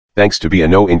sector, thanks to be a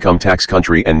no income tax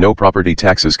country and no property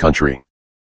taxes country.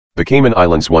 The Cayman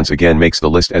Islands once again makes the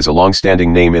list as a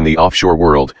long-standing name in the offshore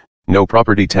world: no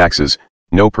property taxes,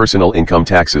 no personal income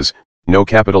taxes, no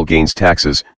capital gains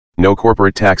taxes, no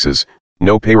corporate taxes,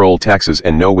 no payroll taxes,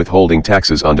 and no withholding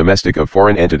taxes on domestic of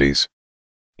foreign entities.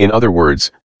 In other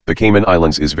words, the Cayman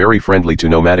Islands is very friendly to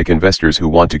nomadic investors who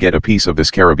want to get a piece of this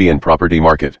Caribbean property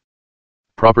market.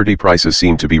 Property prices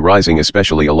seem to be rising,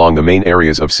 especially along the main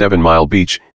areas of 7 Mile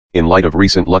Beach, in light of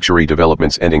recent luxury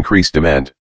developments and increased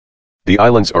demand. The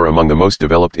islands are among the most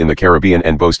developed in the Caribbean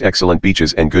and boast excellent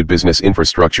beaches and good business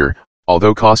infrastructure,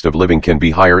 although cost of living can be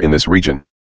higher in this region.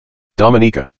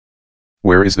 Dominica.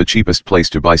 Where is the cheapest place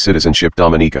to buy citizenship?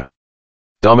 Dominica.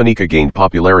 Dominica gained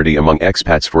popularity among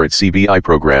expats for its CBI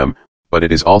program, but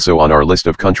it is also on our list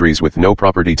of countries with no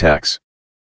property tax.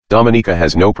 Dominica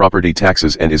has no property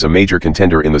taxes and is a major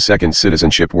contender in the second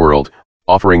citizenship world,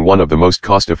 offering one of the most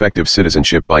cost-effective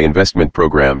citizenship by investment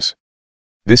programs.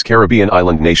 This Caribbean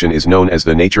island nation is known as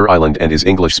the Nature Island and is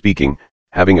English-speaking,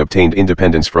 having obtained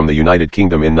independence from the United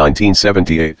Kingdom in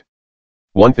 1978.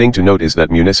 One thing to note is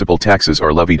that municipal taxes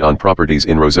are levied on properties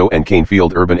in Roseau and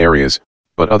Canefield urban areas,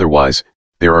 but otherwise,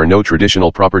 there are no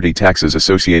traditional property taxes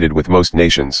associated with most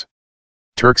nations.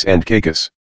 Turks and Caicos.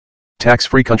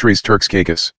 Tax-free countries. Turks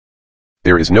Caicos.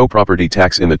 There is no property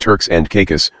tax in the Turks and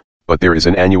Caicos, but there is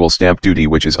an annual stamp duty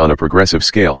which is on a progressive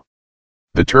scale.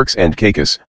 The Turks and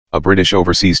Caicos, a British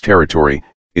overseas territory,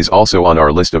 is also on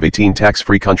our list of 18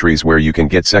 tax-free countries where you can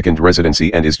get second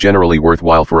residency, and is generally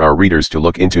worthwhile for our readers to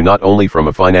look into, not only from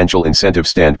a financial incentive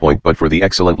standpoint but for the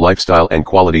excellent lifestyle and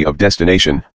quality of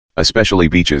destination, especially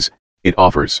beaches, it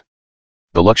offers.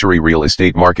 The luxury real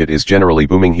estate market is generally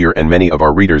booming here, and many of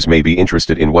our readers may be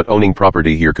interested in what owning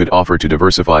property here could offer to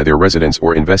diversify their residence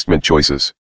or investment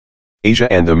choices. Asia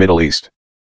and the Middle East.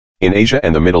 In Asia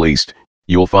and the Middle East,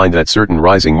 you'll find that certain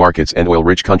rising markets and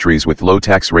oil-rich countries with low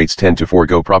tax rates tend to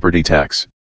forego property tax.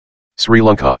 Sri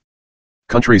Lanka.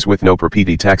 Countries with no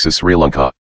property taxes. Sri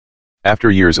Lanka.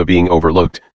 After years of being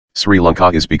overlooked, Sri Lanka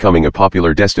is becoming a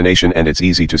popular destination, and it's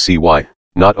easy to see why,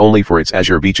 not only for its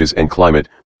azure beaches and climate,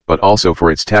 but also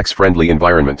for its tax-friendly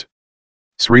environment.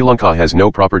 Sri Lanka has no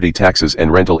property taxes,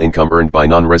 and rental income earned by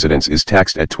non-residents is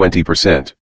taxed at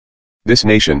 20%. This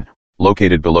nation,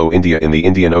 located below India in the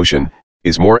Indian Ocean,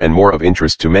 is more and more of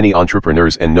interest to many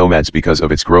entrepreneurs and nomads because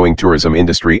of its growing tourism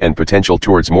industry and potential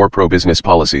towards more pro-business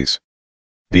policies.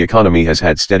 The economy has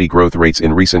had steady growth rates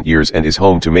in recent years and is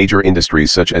home to major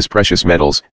industries such as precious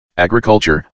metals,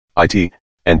 agriculture, IT,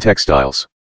 and textiles.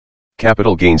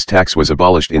 Capital gains tax was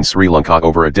abolished in Sri Lanka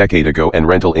over a decade ago, and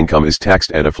rental income is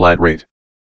taxed at a flat rate.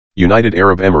 United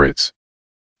Arab Emirates.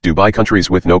 Dubai. Countries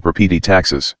with no property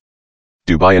taxes.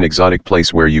 Dubai, an exotic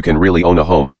place where you can really own a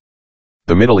home.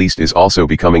 The Middle East is also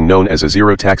becoming known as a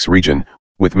zero-tax region,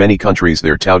 with many countries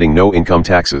there touting no income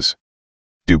taxes.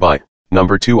 Dubai,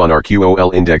 number 2 on our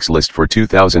QOL index list for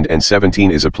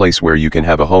 2017, is a place where you can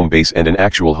have a home base and an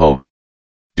actual home.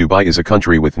 Dubai is a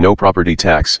country with no property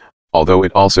tax, although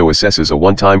it also assesses a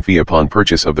one-time fee upon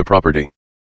purchase of the property.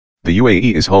 The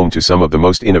UAE is home to some of the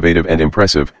most innovative and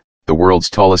impressive, the world's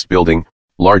tallest building,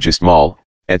 largest mall,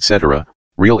 etc.,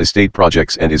 real estate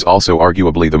projects, and is also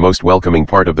arguably the most welcoming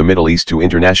part of the Middle East to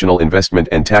international investment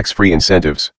and tax-free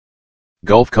incentives.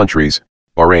 Gulf countries,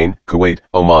 Bahrain, Kuwait,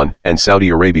 Oman, and Saudi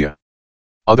Arabia.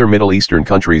 Other Middle Eastern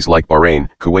countries like Bahrain,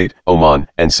 Kuwait, Oman,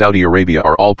 and Saudi Arabia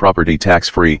are all property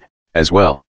tax-free, as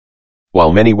well.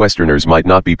 While many Westerners might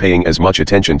not be paying as much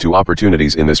attention to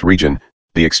opportunities in this region,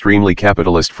 the extremely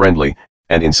capitalist-friendly,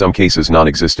 and in some cases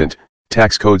non-existent,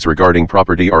 tax codes regarding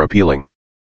property are appealing.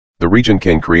 The region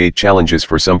can create challenges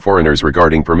for some foreigners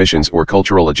regarding permissions or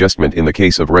cultural adjustment in the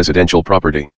case of residential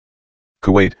property.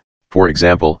 Kuwait, for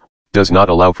example, does not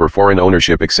allow for foreign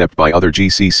ownership except by other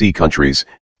GCC countries,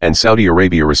 and Saudi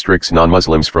Arabia restricts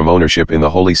non-Muslims from ownership in the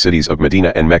holy cities of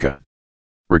Medina and Mecca.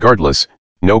 Regardless,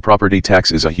 no property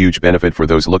tax is a huge benefit for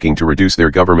those looking to reduce their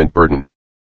government burden.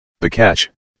 The catch: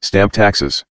 stamp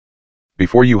taxes.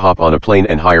 Before you hop on a plane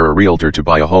and hire a realtor to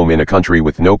buy a home in a country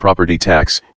with no property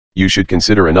tax, you should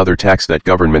consider another tax that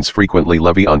governments frequently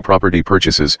levy on property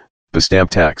purchases, the stamp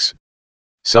tax.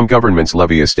 Some governments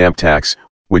levy a stamp tax,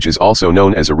 which is also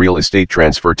known as a real estate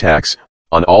transfer tax,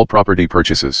 on all property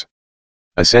purchases.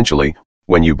 Essentially,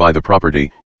 when you buy the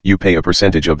property, you pay a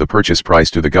percentage of the purchase price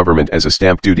to the government as a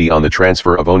stamp duty on the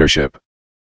transfer of ownership.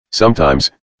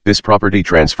 Sometimes, this property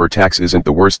transfer tax isn't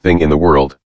the worst thing in the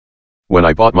world. When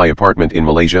I bought my apartment in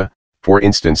Malaysia, for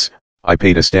instance, I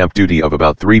paid a stamp duty of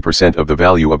about 3% of the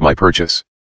value of my purchase.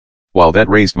 While that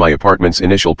raised my apartment's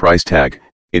initial price tag,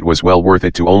 it was well worth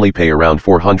it to only pay around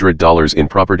 $400 in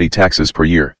property taxes per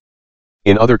year.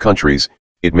 In other countries,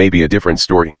 it may be a different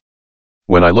story.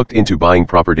 When I looked into buying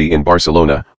property in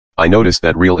Barcelona, I noticed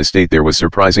that real estate there was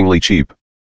surprisingly cheap.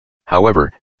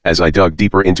 However, as I dug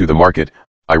deeper into the market,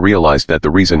 I realized that the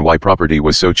reason why property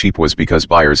was so cheap was because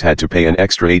buyers had to pay an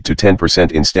extra 8 to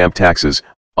 10% in stamp taxes,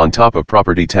 on top of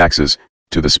property taxes,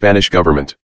 to the Spanish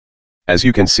government. As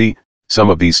you can see, some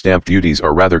of these stamp duties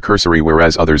are rather cursory,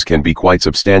 whereas others can be quite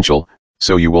substantial,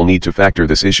 so you will need to factor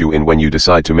this issue in when you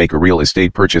decide to make a real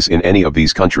estate purchase in any of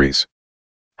these countries.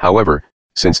 However,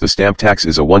 since the stamp tax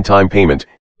is a one-time payment,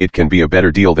 it can be a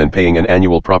better deal than paying an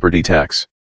annual property tax.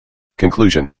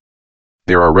 Conclusion: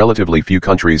 there are relatively few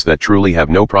countries that truly have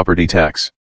no property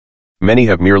tax. Many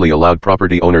have merely allowed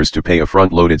property owners to pay a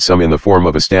front-loaded sum in the form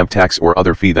of a stamp tax or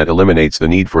other fee that eliminates the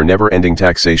need for never-ending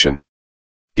taxation.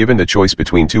 Given the choice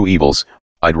between two evils,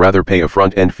 I'd rather pay a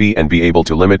front-end fee and be able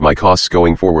to limit my costs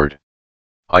going forward.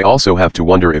 I also have to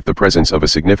wonder if the presence of a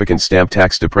significant stamp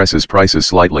tax depresses prices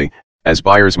slightly, as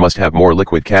buyers must have more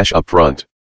liquid cash up front.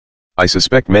 I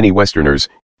suspect many Westerners,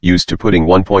 used to putting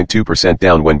 1.2%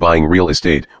 down when buying real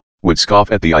estate, would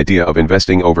scoff at the idea of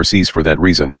investing overseas for that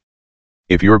reason.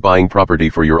 If you're buying property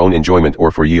for your own enjoyment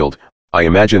or for yield, I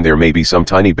imagine there may be some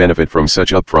tiny benefit from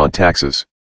such upfront taxes.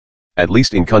 At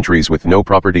least in countries with no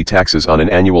property taxes on an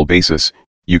annual basis,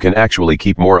 you can actually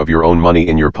keep more of your own money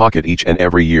in your pocket each and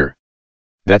every year.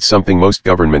 That's something most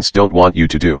governments don't want you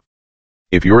to do.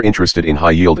 If you're interested in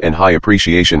high yield and high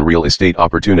appreciation real estate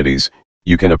opportunities,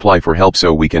 you can apply for help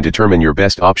so we can determine your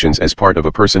best options as part of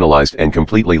a personalized and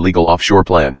completely legal offshore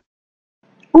plan.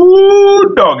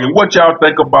 Ooh, doggy, what y'all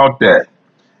think about that?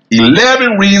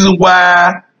 11 reasons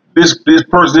why this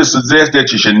person suggests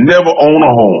that you should never own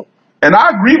a home. And I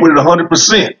agree with it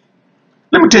 100%.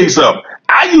 Let me tell you something.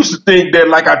 I used to think that,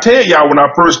 like I tell y'all when I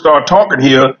first started talking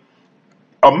here,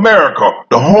 America,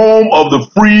 the home of the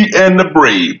free and the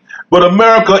brave. But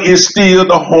America is still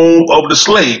the home of the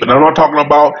slave. And I'm not talking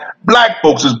about black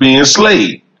folks as being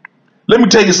enslaved. Let me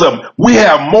tell you something. We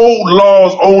have more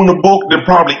laws on the book than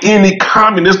probably any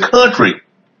communist country.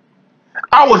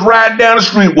 I was riding down the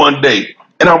street one day,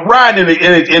 and I'm riding,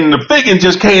 and the figure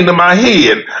just came to my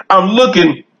head. I'm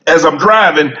looking as I'm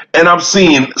driving, and I'm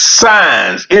seeing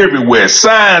signs everywhere.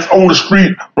 Signs on the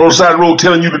street, on the side of the road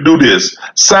telling you to do this.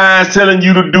 Signs telling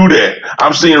you to do that.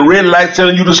 I'm seeing red lights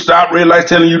telling you to stop, red lights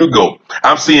telling you to go.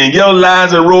 I'm seeing yellow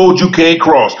lines and roads you can't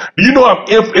cross. Do you know how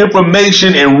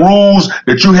information and rules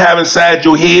that you have inside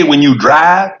your head when you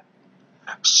drive?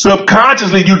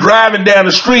 Subconsciously, you're driving down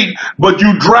the street, but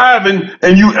you driving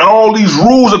and all these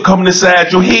rules are coming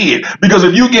inside your head. Because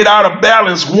if you get out of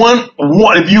balance,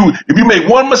 if you make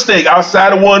one mistake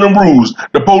outside of one of them rules,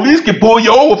 the police can pull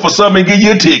you over for something and give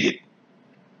you a ticket.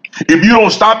 If you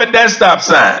don't stop at that stop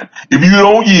sign, if you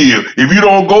don't yield, if you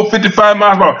don't go 55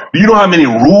 miles per hour, do you know how many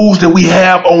rules that we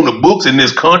have on the books in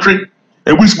this country?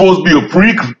 And we're supposed to be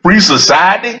a free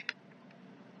society?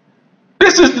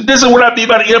 This is what I mean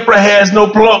by the emperor has no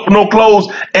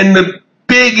clothes, and the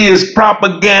biggest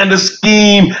propaganda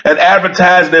scheme and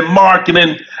advertising and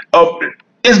marketing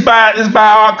is by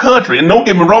our country. And don't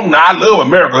get me wrong, now I love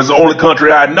America. It's the only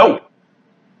country I know.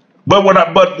 But what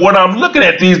I'm looking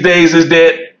at these days is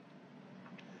that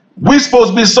we're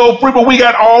supposed to be so free, but we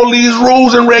got all these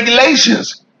rules and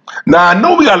regulations. Now, I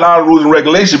know we got a lot of rules and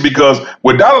regulations because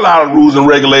without a lot of rules and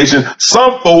regulations,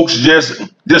 some folks just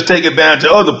take advantage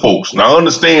of other folks. Now, I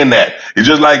understand that. It's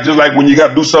just like when you got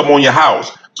to do something on your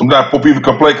house. Sometimes people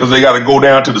complain because they got to go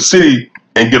down to the city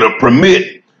and get a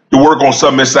permit to work on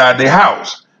something inside their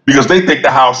house because they think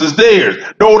the house is theirs.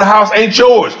 No, the house ain't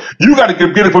yours. You got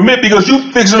to get a permit because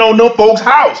you fixing on them folks'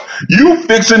 house. You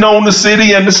fixing on the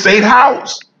city and the state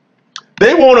house.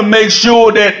 They want to make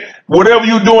sure that whatever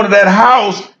you're doing to that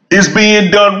house is being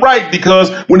done right,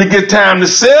 because when it gets time to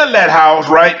sell that house,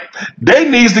 right, they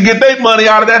needs to get their money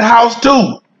out of that house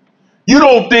too. You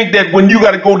don't think that when you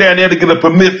got to go down there to get a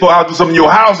permit for how to do something in your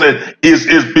house that is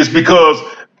because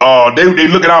they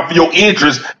looking out for your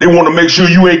interest. They want to make sure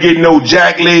you ain't getting no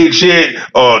jackleg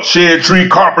shed tree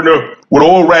carpenter with an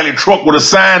old rally truck with a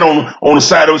sign on the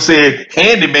side of it said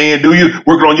handyman, do you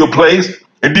working on your place?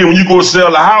 And then when you go to sell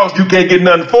the house, you can't get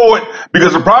nothing for it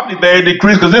because the property value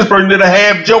decreased because this person did a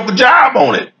half-joke job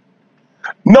on it.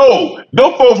 No,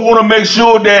 those folks want to make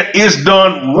sure that it's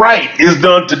done right. It's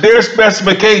done to their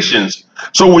specifications.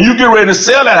 So when you get ready to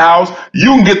sell that house, you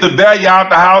can get the value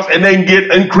out the house and they can get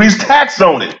increased tax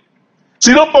on it.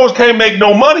 See, those folks can't make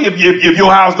no money if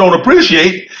your house don't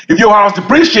appreciate. If your house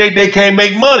depreciate, they can't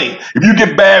make money. If you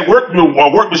get bad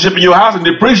workmanship in your house and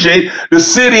depreciate, the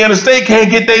city and the state can't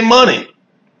get their money.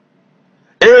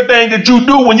 Everything that you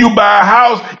do when you buy a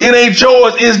house, it ain't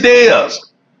yours, it's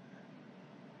theirs.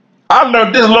 I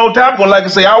learned this a long time ago. Like I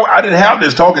say, I didn't have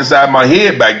this talk inside my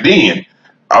head back then.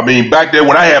 I mean, back then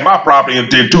when I had my property in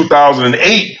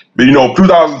 2008, but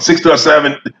 2006,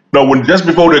 2007, when just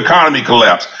before the economy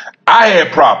collapsed, I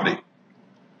had property.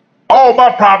 All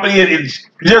my property, it's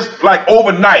just like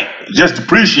overnight, just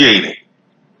depreciating.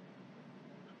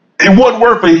 It wasn't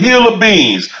worth a hill of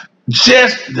beans.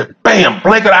 Just bam,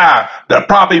 blink of the eye, the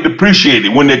property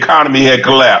depreciated when the economy had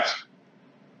collapsed.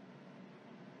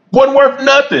 Wasn't worth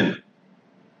nothing.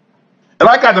 And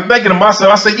I got to thinking to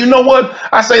myself, I said, you know what?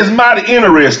 I say it's mighty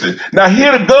interesting. Now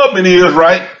here the government is,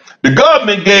 right? The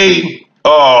government gave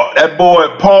that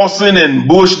boy Paulson and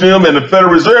Bush them and the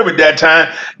Federal Reserve at that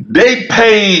time, they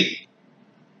paid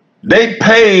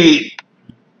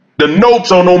the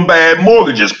notes on them bad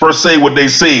mortgages, per se, what they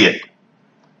said.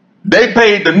 They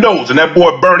paid the notes, and that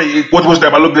boy Bernie, what was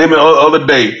that? I looked at him the other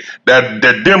day. That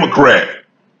Democrat,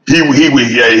 he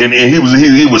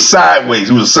was sideways.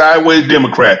 He was a sideways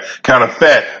Democrat, kind of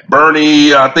fat.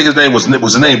 Bernie, I think his name was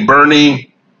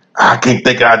Bernie. I can't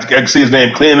think. I can see his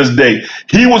name clear as day.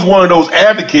 He was one of those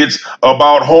advocates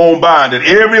about home buying, that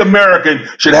every American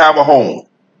should have a home.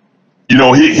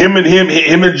 Him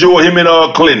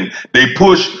and Clinton,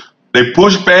 they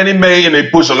pushed Fannie Mae and they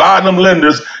pushed a lot of them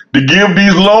lenders to give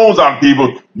these loans out to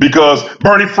people because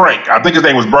Bernie Frank, I think his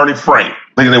name was Bernie Frank.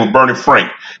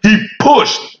 He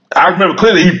pushed, I remember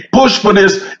clearly, he pushed for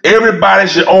this, everybody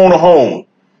should own a home.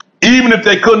 Even if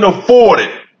they couldn't afford it,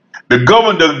 the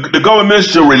government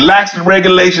should relax the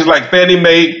regulations like Fannie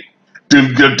Mae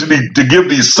to give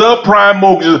these subprime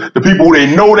mortgages to people who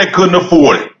they know they couldn't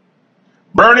afford it.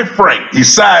 Bernie Frank,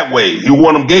 he's sideways. He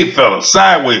one of them gay fellas,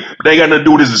 sideways. But they got nothing to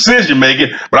do with his decision making.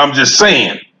 But I'm just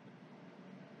saying.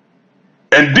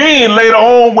 And then later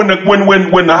on, when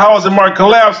the housing market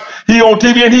collapsed, he on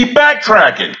TV and he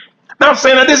backtracking. Now I'm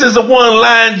saying that this is a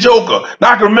one-line joker.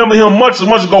 Now I can remember him much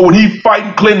ago when he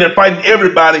fighting Clinton and fighting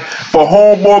everybody for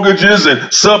home mortgages and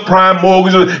subprime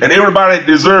mortgages, and everybody that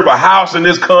deserve a house in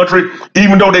this country,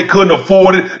 even though they couldn't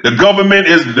afford it. The government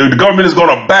is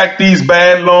going to back these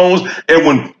bad loans. And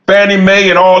when Fannie Mae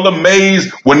and all the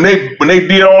Mays, when they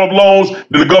did all the loans,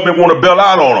 then the government want to bail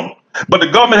out on them. But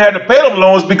the government had to pay them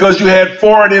loans because you had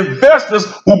foreign investors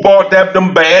who bought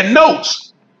them bad notes.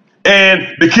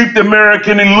 And to keep the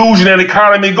American illusion and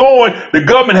economy going, the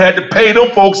government had to pay them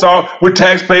folks off with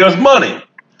taxpayers' money.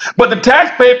 But the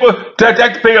taxpayer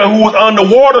who was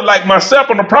underwater, like myself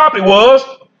on the property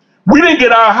we didn't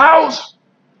get our house.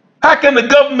 How can the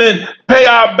government pay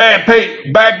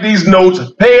back these notes,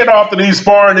 pay it off to these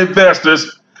foreign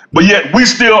investors, but yet we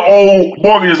still owe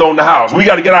mortgages on the house? We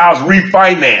got to get our house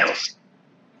refinanced.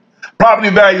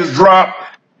 Property values drop.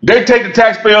 They take the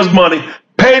taxpayers' money,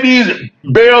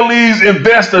 bail these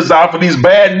investors out for these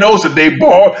bad notes that they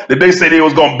bought, that they say they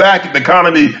was going to back if the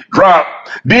economy dropped.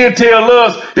 Then tell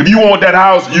us, if you want that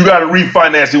house, you got to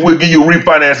refinance it. We'll give you a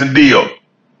refinancing deal.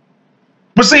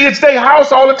 But see, it's their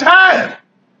house all the time.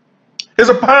 It's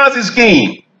a Ponzi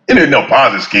scheme. It ain't no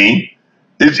Ponzi scheme.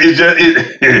 Ponzi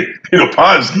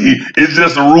scheme. It's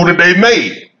just a rule that they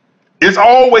made. It's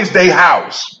always their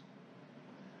house.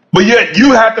 But yet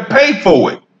you have to pay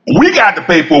for it. We got to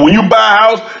pay for it. When you buy a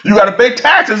house, you got to pay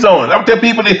taxes on it. I'm telling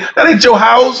people that ain't your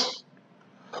house.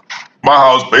 My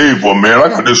house paid for, man. I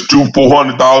got this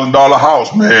 $400,000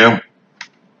 house, man.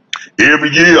 Every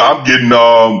year I'm getting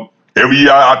every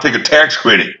year I take a tax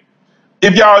credit.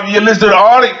 If you listen to the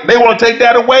audit, they want to take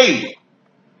that away.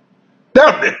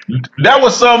 That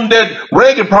was something that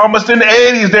Reagan promised in the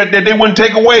 80s that they wouldn't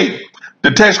take away.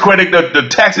 The tax credit, the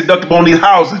tax deductible on these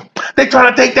houses. They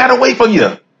trying to take that away from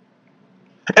you.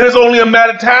 And it's only a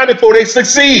matter of time before they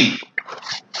succeed.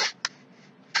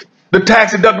 The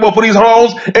tax deductible for these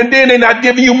homes, and then they're not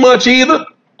giving you much either.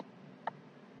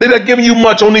 They're not giving you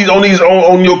much on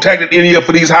your tax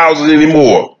for these houses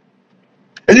anymore.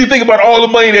 And you think about all the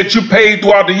money that you paid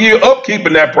throughout the year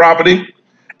upkeeping that property,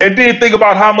 and then think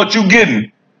about how much you're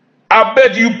getting. I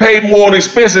bet you paid more on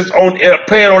expenses on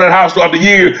paying on that house throughout the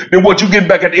year than what you get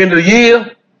back at the end of the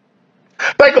year.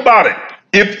 Think about it.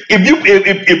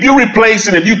 If you replace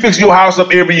and if you fix your house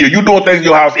up every year, you're doing things in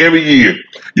your house every year.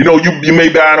 You know, you may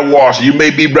buy a washer, you may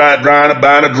be buying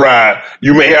a dryer,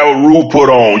 you may have a roof put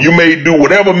on, you may do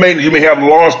whatever maintenance, you may have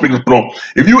lawn speakers put on.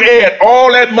 If you add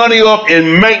all that money up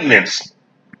in maintenance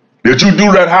that you do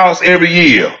to that house every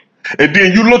year, and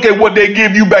then you look at what they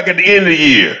give you back at the end of the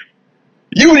year,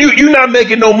 you're not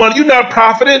making no money, you're not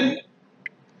profiting.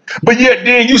 But yet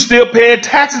then you still paying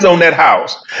taxes on that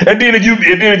house. And then if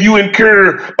you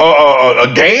incur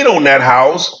a gain on that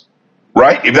house,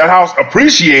 right? If that house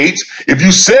appreciates, if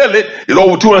you sell it, it's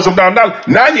over $200,000.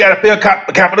 Now you got to pay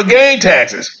capital gain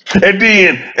taxes. And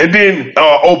then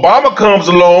Obama comes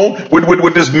along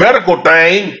with this medical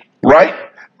thing, right?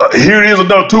 Here it is,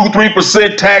 another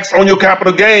 2-3% tax on your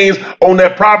capital gains on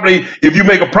that property. If you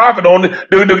make a profit on it,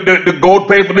 to go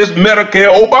pay for this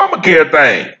Medicare, Obamacare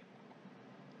thing.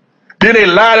 Then they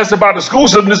lied to us about the school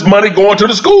system, this money going to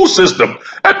the school system.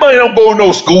 That money don't go to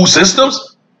no school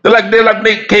systems.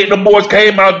 The boys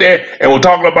came out there and were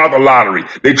talking about the lottery.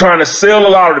 They trying to sell the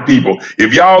lottery to people.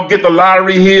 If y'all get the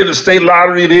lottery here, the state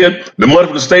lottery here, the money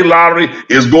for the state lottery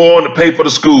is going to pay for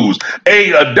the schools.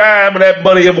 Ain't a dime of that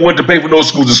money ever went to pay for those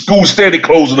schools. The schools steady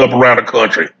closing up around the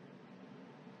country.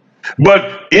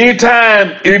 But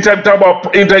anytime you talk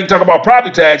about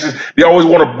property taxes, they always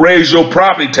want to raise your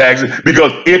property taxes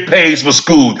because it pays for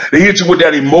schools. They hit you with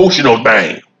that emotional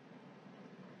thing.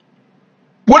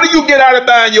 What do you get out of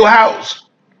buying your house?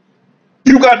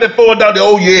 You got that phone out there,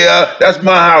 oh yeah, that's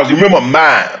my house. You remember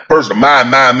mine, personal, mine,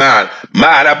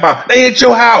 that's mine. They ain't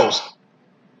your house.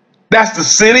 That's the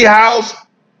city house,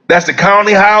 that's the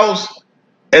county house,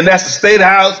 and that's the state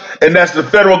house, and that's the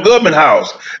federal government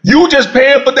house. You just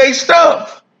paying for their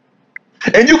stuff.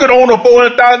 And you could own a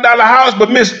 $400,000 house but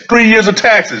miss 3 years of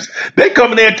taxes. They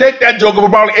come in there and take that joker for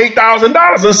probably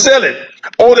 $8,000 and sell it.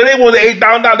 Or they want the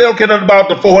 $8,000, they don't care nothing about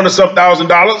the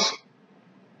 $400,000.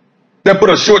 They put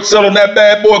a short sell on that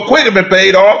bad boy quick if it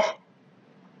paid off.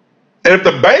 And if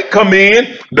the bank come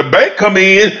in,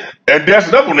 and that's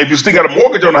another one. If you still got a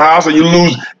mortgage on the house and you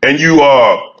lose and you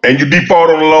default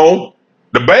on the loan,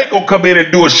 the bank gonna come in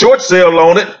and do a short sale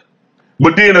on it,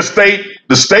 but then the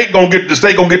state gonna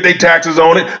get their taxes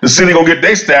on it. The city gonna get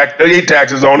their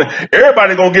taxes on it.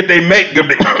 Everybody gonna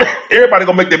everybody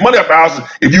gonna make their money off the house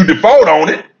if you default on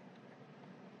it.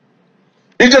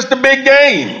 It's just a big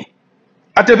game.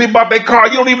 I tell people about their car.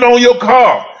 You don't even own your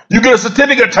car. You get a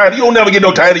certificate of title. You don't never get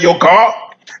no title to your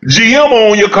car. GM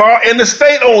owns your car and the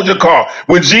state owns your car.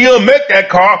 When GM make that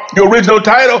car, your original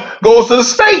title goes to the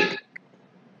state.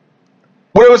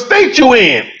 Whatever state you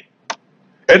in.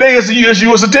 And they issue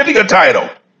you a certificate title.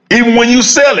 Even when you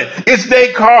sell it, it's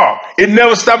their car. It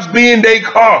never stops being their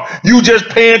car. You just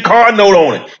paying car note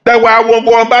on it. That's why I won't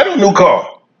go and buy no new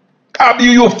car. I'll be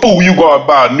you a fool. You go and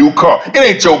buy a new car. It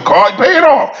ain't your car. Pay it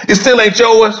off. It still ain't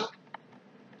yours.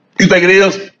 You think it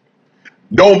is?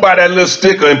 Don't buy that little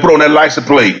sticker and put on that license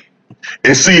plate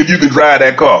and see if you can drive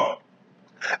that car.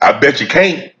 I bet you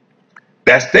can't.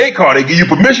 That's their car. They give you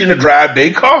permission to drive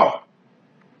their car.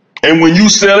 And when you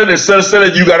sell it and sell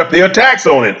it, you got to pay a tax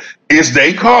on it. It's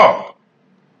their car.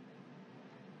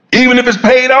 Even if it's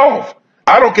paid off.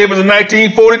 I don't care if it's a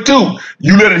 1942.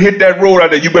 You let it hit that road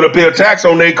out there, you better pay a tax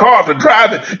on their car to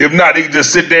drive it. If not, they can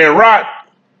just sit there and rot.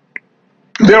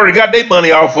 They already got their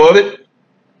money off of it.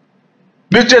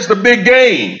 This just a big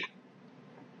game.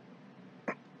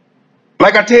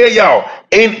 Like I tell y'all,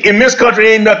 in this country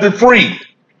ain't nothing free.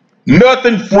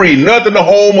 Nothing free. Nothing the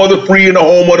home of the free and the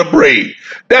home of the brave.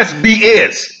 That's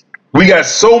BS. We got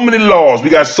so many laws. We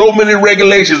got so many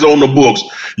regulations on the books.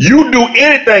 You do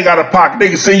anything out of pocket, they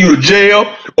can send you to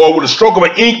jail, or with a stroke of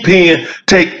an ink pen,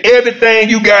 take everything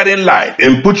you got in life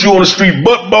and put you on the street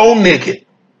butt bone naked.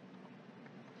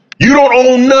 You don't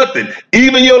own nothing.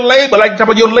 Even your labor, like you talk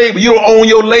about your labor, you don't own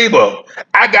your labor.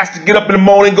 I got to get up in the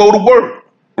morning and go to work,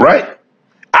 right?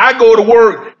 I go to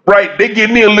work, right? They give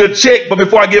me a little check, but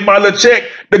before I get my little check,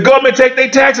 the government take their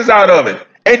taxes out of it.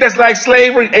 Ain't that like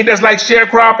slavery? Ain't that like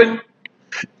sharecropping?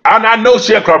 I know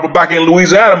sharecropper back in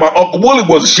Louisiana. My Uncle Willie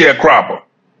was a sharecropper,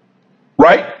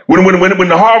 right? When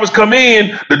the harvest come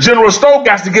in, the general store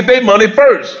got to get their money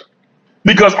first,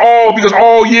 because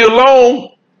all year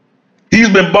long, he's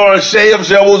been borrowing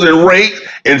shovels and rakes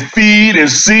and feed and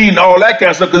seed and all that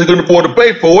kind of stuff because he couldn't afford to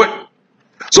pay for it.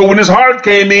 So when this harvest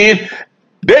came in,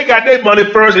 they got their money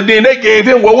first and then they gave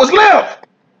him what was left.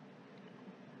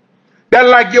 That's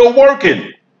like you're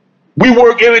working. We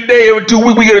work every day, every 2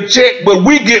 weeks, we get a check, but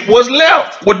we get what's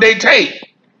left, what they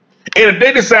take. And if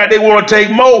they decide they want to take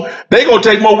more, they're going to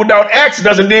take more without asking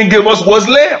us and then give us what's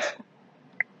left.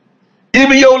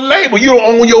 Even your labor, you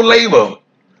don't own your labor.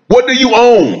 What do you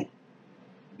own?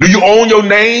 Do you own your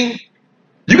name?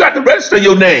 You got to register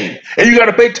your name, and you got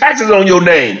to pay taxes on your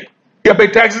name. You got to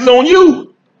pay taxes on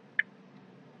you.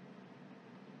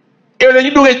 Everything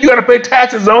you do, you got to pay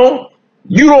taxes on.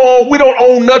 We don't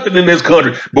own nothing in this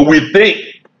country, but we think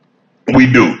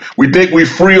we do. We think we're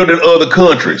freer than other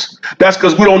countries. That's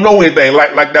because we don't know anything.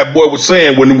 Like that boy was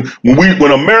saying,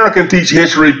 when Americans teach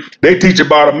history, they teach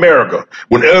about America.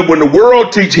 When the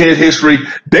world teaches history,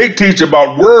 they teach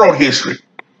about world history.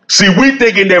 See, we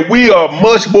thinking that we are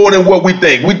much more than what we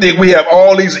think. We think we have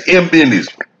all these abilities.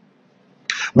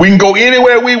 We can go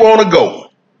anywhere we want to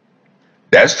go.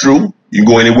 That's true. You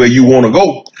can go anywhere you want to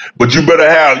go, but you better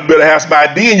have some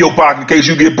ID in your pocket in case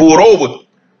you get pulled over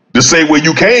to say where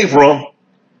you came from.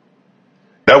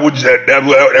 That would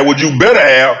you better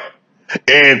have.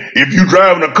 And if you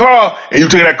driving a car and you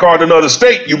take that car to another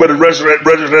state, you better register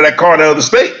that car in another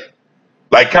state.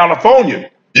 Like California.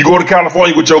 You go to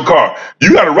California with your car.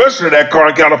 You got to register that car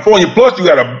in California. Plus, you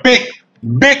got a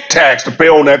big tax to pay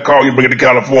on that car. You bring it to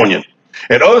California.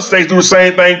 And other states do the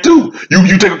same thing too.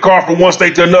 You take a car from one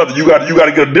state to another. You got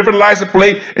to get a different license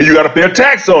plate and you got to pay a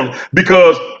tax on it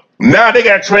because now they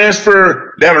got to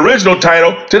transfer that original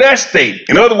title to that state.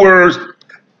 In other words,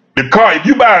 the car, if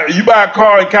you buy a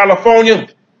car in California,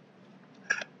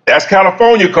 that's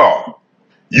California car.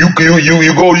 You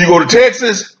go to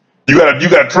Texas. You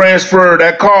gotta transfer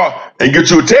that car and get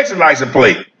you a Texas license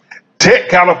plate.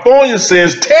 California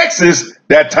sends Texas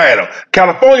that title.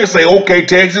 California say, okay,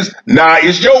 Texas, nah,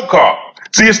 it's your car.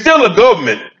 See, it's still a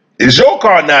government. It's your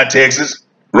car, not Texas,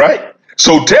 right?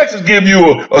 So Texas give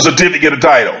you a certificate of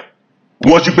title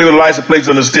once you pay the license plates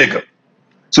on the sticker.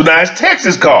 So now it's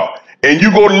Texas car. And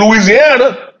you go to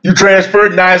Louisiana, you transfer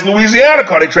it, now it's Louisiana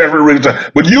car, they transfer the original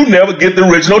title. But you never get the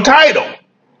original title.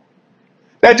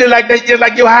 That's just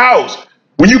like your house.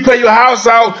 When you pay your house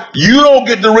out, you don't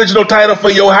get the original title for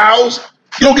your house.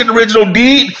 You don't get the original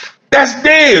deed. That's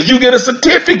theirs. You get a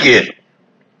certificate.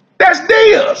 That's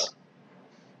theirs.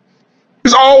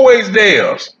 It's always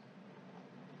theirs.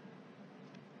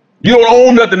 You don't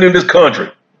own nothing in this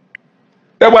country.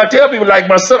 That's why I tell people like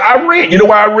myself, I rent. You know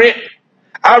why I rent?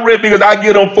 I rent because I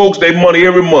give them folks their money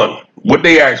every month, what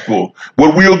they ask for,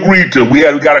 what we agreed to. We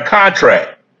got a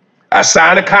contract. I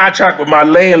signed a contract with my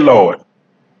landlord,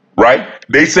 right?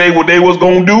 They say what they was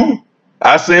going to do.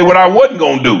 I said what I wasn't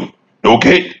going to do,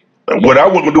 okay? And what I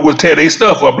wasn't going to do was tear their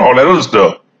stuff up and all that other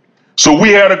stuff. So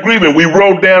we had agreement. We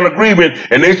wrote down agreement,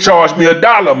 and they charged me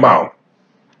 $1 amount.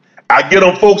 I get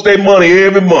them folks their money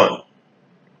every month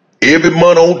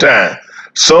on time.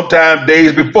 Sometimes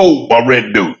days before my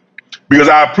rent due, because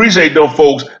I appreciate them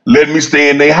folks letting me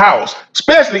stay in their house,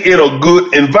 especially in a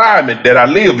good environment that I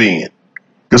live in.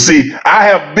 Because see, I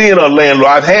have been a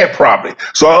landlord. I've had property,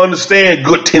 so I understand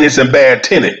good tenants and bad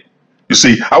tenants. You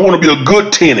see, I want to be a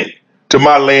good tenant to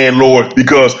my landlord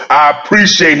because I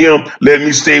appreciate him letting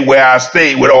me stay where I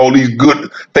stay with all these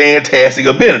good, fantastic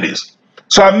amenities.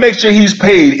 So I make sure he's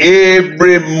paid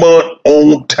every month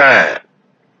on time,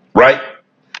 right?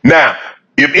 Now,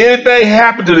 if anything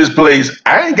happened to this place,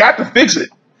 I ain't got to fix it.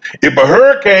 If a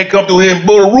hurricane come through here and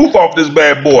blow the roof off this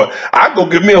bad boy, I go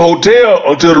get me a hotel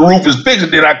until the roof is fixed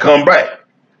and then I come back.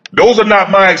 Those are not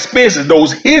my expenses.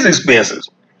 Those his expenses.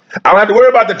 I don't have to worry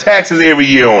about the taxes every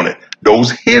year on it.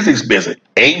 Those his expenses,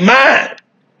 ain't mine.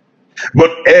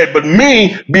 But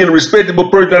me, being a respectable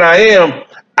person that I am,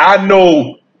 I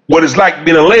know what it's like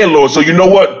being a landlord. So you know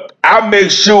what? I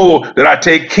make sure that I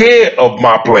take care of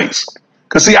my place.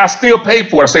 Because see, I still pay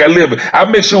for it. I say I live it. I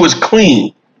make sure it's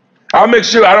clean. I make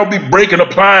sure I don't be breaking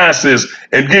appliances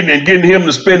and getting him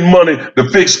to spend money to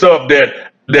fix stuff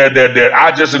that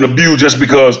I just abuse just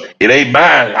because it ain't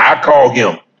mine. I call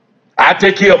him. I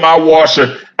take care of my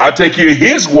washer. I take care of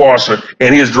his washer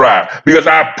and his dryer because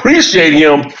I appreciate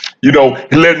him, he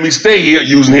letting me stay here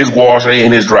using his washer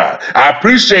and his dryer. I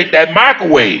appreciate that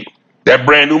microwave, that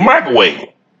brand new microwave.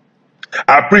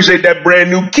 I appreciate that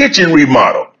brand new kitchen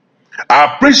remodel.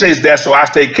 I appreciate that, so I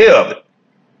take care of it.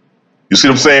 You see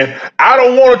what I'm saying? I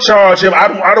don't want to charge him.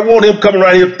 I don't want him coming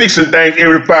around here fixing things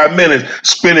every 5 minutes,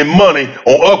 spending money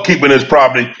on upkeeping his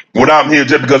property when I'm here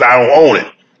just because I don't own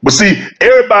it. But see,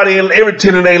 every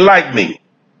tenant ain't like me.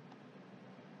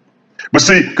 But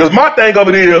see, because my thing of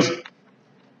it is,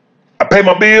 I pay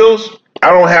my bills.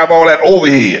 I don't have all that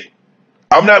overhead.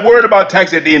 I'm not worried about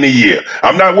tax at the end of the year.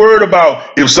 I'm not worried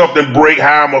about if something break,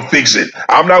 how I'm going to fix it.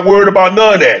 I'm not worried about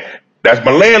none of that. That's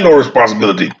my landlord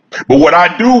responsibility. But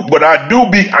I'm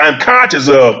conscious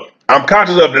of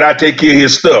that I take care of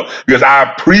his stuff because I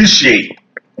appreciate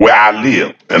where I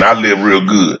live, and I live real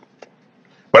good.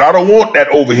 But I don't want that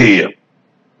overhead.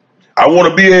 I want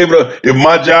to be able to, if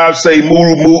my job say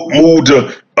move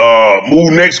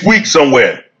next week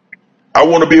somewhere, I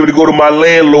want to be able to go to my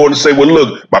landlord and say, well,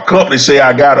 look, my company say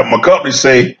my company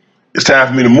say it's time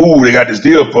for me to move. They got this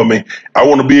deal for me. I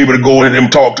want to be able to go in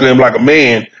and talk to him like a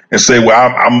man and say,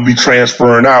 well, I'm gonna be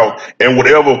transferring out, and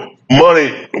whatever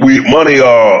money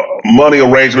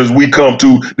arrangements we come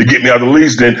to get me out of the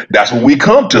lease, then that's what we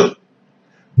come to.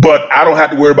 But I don't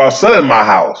have to worry about selling my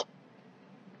house.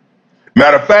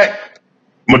 Matter of fact,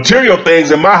 material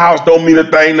things in my house don't mean a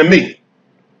thing to me.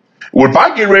 Well, if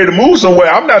I get ready to move somewhere,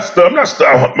 I'm not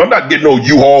getting no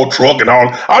U-Haul truck and all.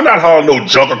 I'm not hauling no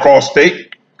junk across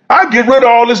state. I get rid of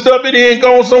all this stuff and then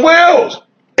going somewhere else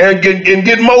and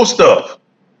get more stuff.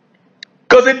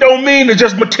 Because it don't mean it's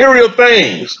just material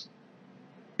things.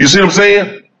 You see what I'm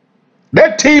saying?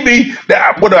 That TV,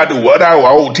 what do I do? What I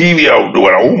own TV? Do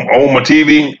I own my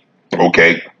TV?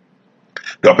 Okay.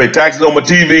 Do I pay taxes on my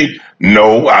TV?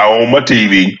 No, I own my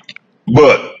TV.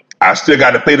 But I still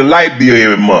got to pay the light bill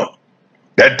every month.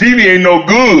 That TV ain't no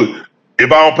good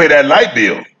if I don't pay that light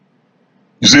bill.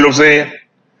 You see what I'm saying?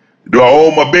 Do I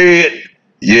own my bed?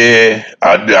 Yeah,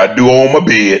 I do own my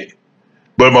bed.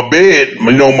 But my bed,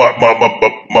 my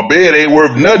bed ain't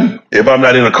worth nothing if I'm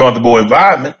not in a comfortable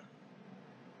environment.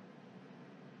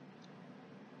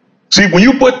 See, when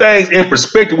you put things in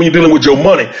perspective, when you're dealing with your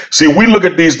money, see, we look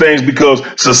at these things because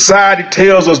society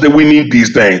tells us that we need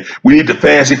these things. We need the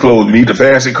fancy clothes. We need the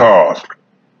fancy cars.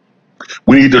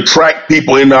 We need to attract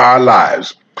people into our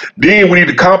lives. Then we need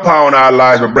to compound our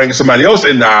lives by bringing somebody else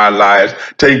into our lives,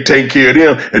 take care of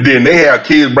them, and then they have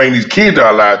kids, bring these kids to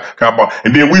our lives, compound.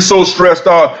 And then we so stressed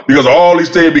out because of all these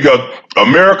things, because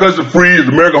America is the free, is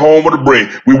America home of the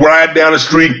brave. We ride down the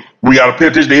street, we got to pay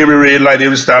attention to every red light,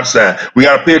 every stop sign. We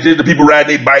got to pay attention to people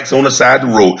riding their bikes on the side of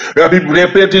the road. We got to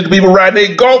pay attention to people riding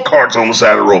their golf carts on the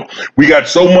side of the road. We got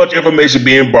so much information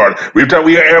being barred. Every time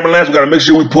we hear ambulance, we got to make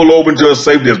sure we pull over into a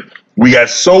safe distance. We got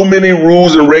so many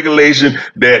rules and regulations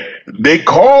that they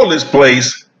call this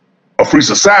place a free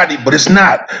society, but it's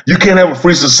not. You can't have a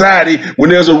free society when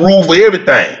there's a rule for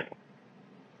everything.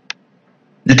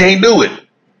 You can't do it.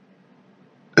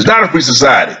 It's not a free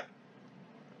society.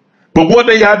 But one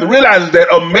thing you have to realize is that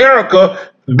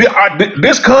America,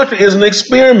 this country is an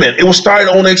experiment. It was started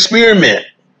on an experiment.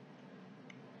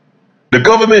 The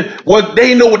government,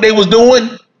 they know what they was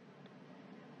doing.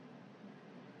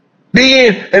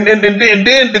 Then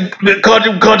the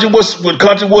country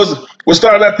was Was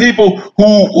started by people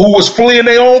who was fleeing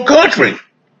their own country,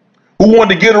 who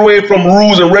wanted to get away from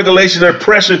rules and regulations and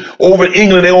oppression over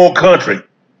England, their own country.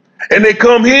 And they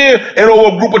come here, and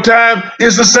over a group of time,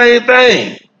 it's the same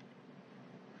thing.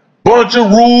 Bunch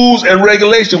of rules and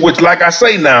regulations, which, like I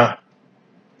say now,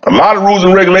 a lot of rules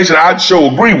and regulations I'd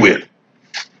sure agree with.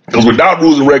 Because without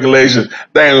rules and regulations,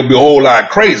 things would be a whole lot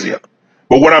crazier.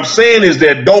 But what I'm saying is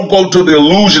that don't go to the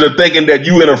illusion of thinking that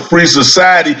you're in a free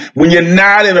society when you're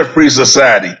not in a free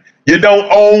society. You don't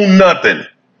own nothing.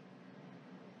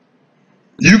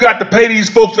 You got to pay these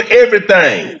folks for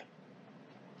everything.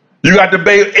 You got to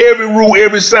pay every rule,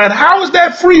 every sign. How is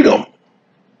that freedom?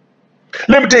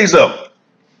 Let me tell you something.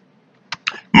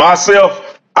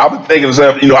 Myself, I've been thinking to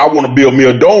myself, I want to build me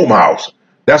a dome house.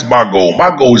 That's my goal.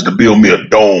 My goal is to build me a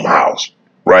dome house,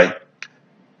 right?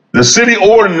 The city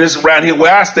ordinance around here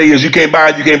where I stay is you can't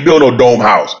build no dome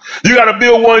house. You got to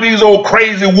build one of these old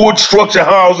crazy wood structure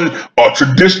houses or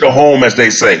traditional home, as they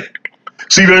say.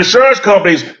 See, the insurance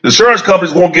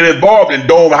companies won't get involved in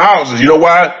dome houses. You know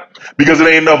why? Because there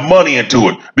ain't enough money into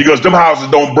it. Because them houses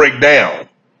don't break down.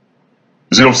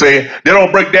 You see what I'm saying? They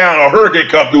don't break down. A hurricane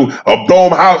come through, a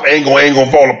dome house ain't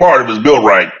gonna fall apart if it's built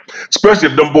right. Especially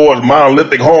if them boys,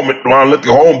 monolithic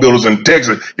home builders in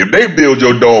Texas, if they build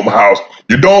your dome house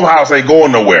ain't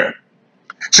going nowhere.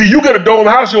 See, you get a dome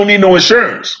house, you don't need no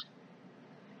insurance.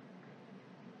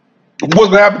 What's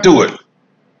gonna happen to it?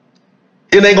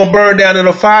 It ain't gonna burn down in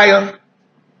a fire.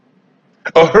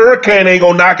 A hurricane ain't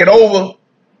gonna knock it over.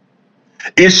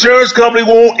 Insurance company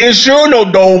won't insure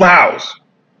no dome house.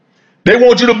 They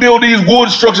want you to build these wood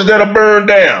structures that'll burn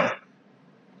down.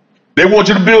 They want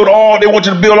you to build all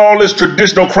this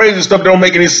traditional crazy stuff that don't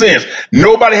make any sense.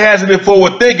 Nobody has any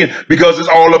forward thinking because it's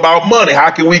all about money. How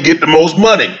can we get the most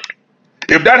money?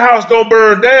 If that house don't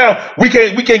burn down, we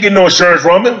can't get no insurance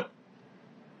from it.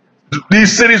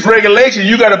 These cities' regulations,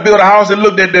 you got to build a house that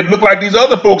look like these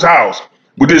other folks' house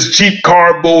with this cheap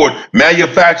cardboard,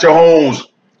 manufactured homes,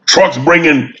 trucks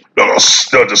bringing the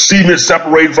cement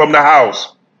separated from the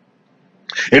house.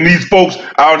 And these folks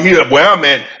out here where I'm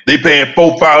at, they paying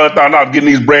 $400,000-$500,000 getting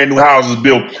these brand new houses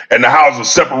built, and the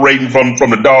houses separating from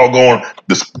the doggone,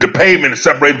 the pavement is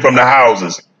separating from the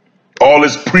houses. All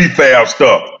this prefab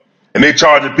stuff. And they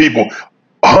charging people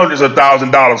hundreds of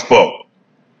 $1,000s for.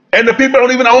 And the people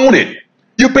don't even own it.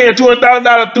 You paying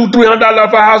 $200,000, $300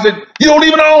 for a house that you don't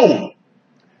even own.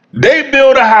 They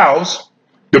build a house,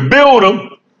 the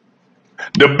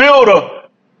builder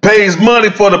pays money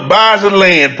for the buyers of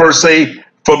land per se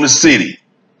from the city,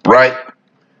 right?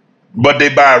 But they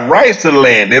buy rights to the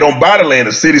land. They don't buy the land.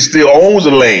 The city still owns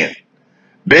the land.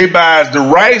 They buy the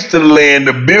rights to the land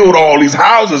to build all these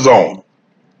houses on.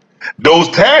 Those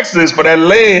taxes for that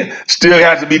land still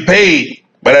have to be paid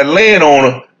by that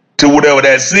landowner to whatever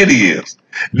that city is.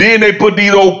 Then they put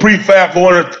these old prefab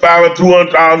 $400,000, $500,000,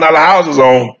 $200,000 houses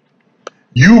on.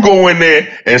 You go in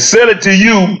there and sell it to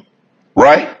you,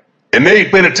 right? And they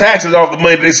pay the taxes off the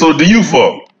money they sold to you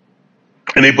for.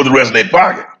 And they put the rest in their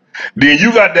pocket. Then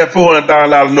you got that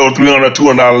 $400,000 note, $300,000,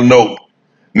 $200 note.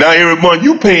 Now every month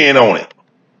you paying on it,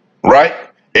 right?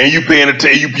 And you paying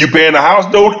the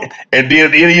house note, and then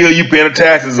at the end of the year you paying the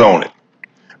taxes on it.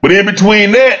 But in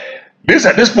between that, this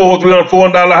 $400,000,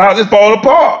 $400 house is falling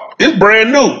apart. It's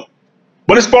brand new,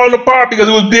 but it's falling apart because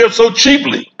it was built so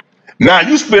cheaply. Now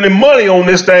you spending money on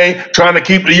this thing, trying to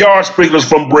keep the yard sprinklers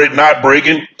from not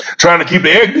breaking, trying to keep the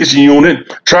air conditioning unit,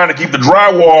 trying to keep the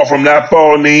drywall from not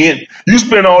falling in. You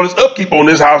spend all this upkeep on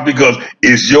this house because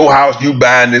it's your house, you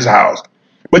buying this house.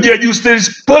 But yet you still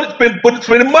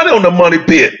spending money on the money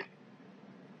pit.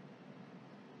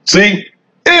 See?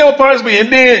 It ain't punishment.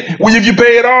 And then when you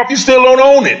pay it off, you still don't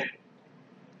own it.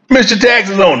 Miss your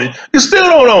taxes on it. You still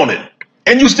don't own it.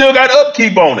 And you still got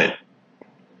upkeep on it.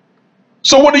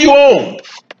 So what do you own?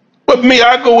 But me,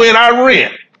 I go in, I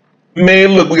rent.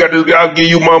 Man, look, we got this guy, I'll give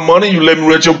you my money, you let me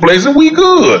rent your place, and we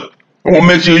good. I'm gonna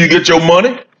make sure you get your money.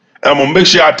 I'm gonna make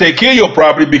sure I take care of your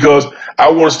property because I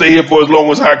want to stay here for as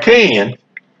long as I can.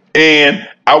 And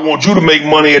I want you to make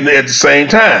money at the same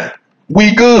time.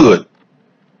 We good.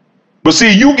 But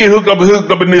see, you get hooked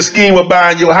up in this scheme of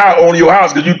buying your house, owning your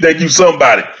house because you think you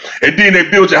somebody. And then they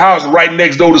build your house right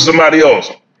next door to somebody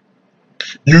else.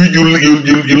 You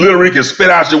literally can spit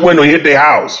out your window and hit their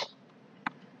house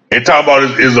and talk about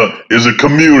it is a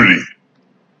community.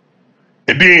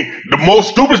 And then the most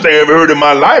stupidest thing I ever heard in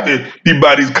my life is people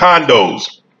buy these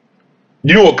condos.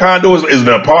 You know what condo is an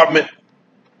apartment?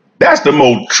 That is the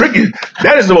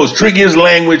most trickiest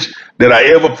language that I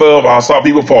ever felt I saw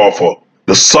people fall for.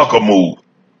 The sucker move.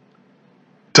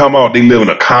 Talking about they live in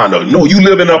a condo. No, you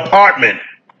live in an apartment.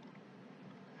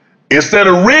 Instead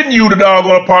of renting you the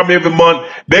doggone apartment every month,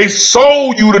 they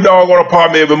sold you the doggone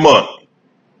apartment every month.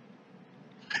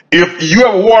 If you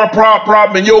have a water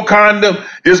problem in your condo,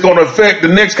 it's going to affect the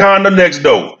next condo next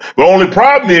door. The only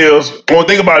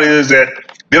thing about it is that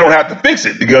they don't have to fix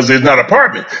it because it's not an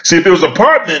apartment. See, if it was an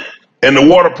apartment and the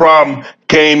water problem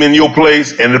came in your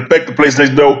place and it affected the place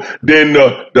next door, then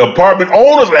the apartment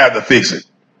owners would have to fix it.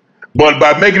 But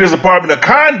by making this apartment a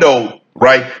condo,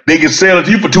 right, they can sell it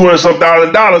to you for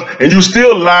 $200-something, and you're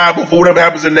still liable for whatever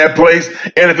happens in that place.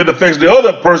 And if it affects the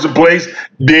other person's place,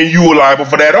 then you are liable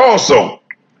for that also.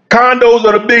 Condos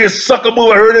are the biggest sucker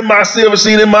move I ever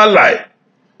seen in my life.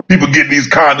 People get these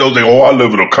condos and, I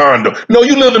live in a condo. No,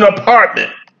 you live in an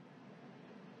apartment.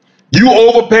 You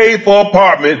overpaid for an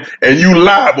apartment and you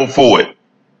liable for it.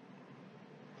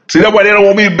 See, that's why they don't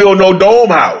want me to build no dome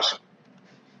house.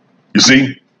 You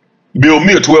see? Build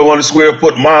me a 1,200 square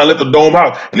foot monolithic dome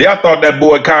house. And y'all thought that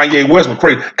boy Kanye West was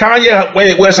crazy.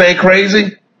 Kanye West ain't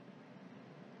crazy.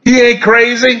 He ain't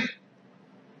crazy.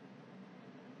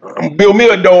 Build me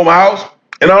a dome house,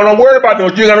 and I don't worry about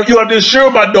those. You have to insure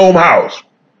my dome house.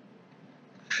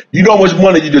 You know how much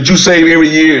money that you save every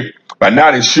year by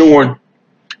not insuring?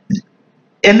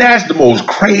 And that's the most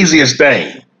craziest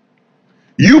thing.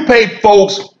 You pay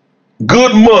folks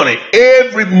good money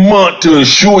every month to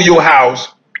insure your house,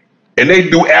 and they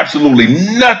do absolutely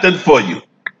nothing for you.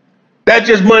 That's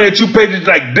just money that you pay to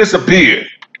like disappear.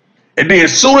 And then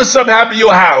as soon as something happens to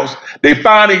your house, they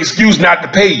find an excuse not to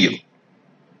pay you.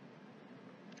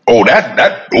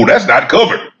 That's not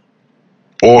covered.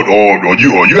 Or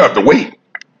you have to wait.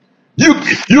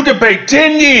 You can pay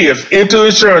 10 years into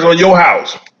insurance on your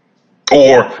house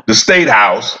or the state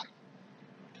house.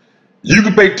 You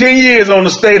can pay 10 years on the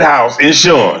state house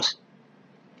insurance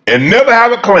and never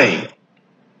have a claim.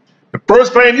 The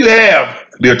first claim you have,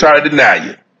 they'll try to deny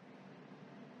you.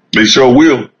 They sure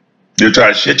will. They'll try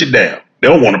to shut you down. They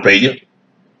don't want to pay you.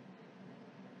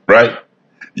 Right?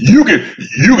 You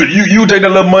take that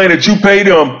little money that you pay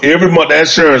them every month, that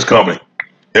insurance company,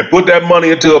 and put that money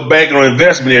into a bank or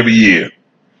investment every year.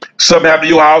 Something happens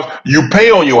to your house, you pay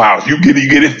on your house. You get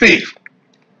it fixed.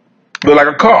 Look like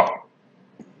a car.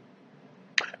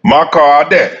 My car,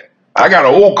 I got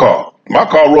an old car. My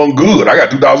car run good. I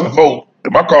got 2004.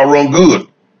 My car run good.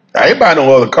 I ain't buying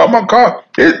no other car. My car,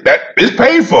 it's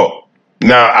paid for.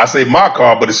 Now, I say my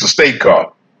car, but it's a state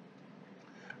car.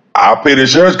 I pay the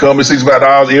insurance company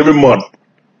 $65 every month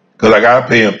because I gotta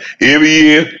pay them every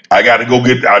year. I gotta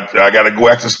go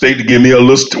ask the state to give me a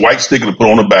little white sticker to put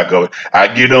on the back of it.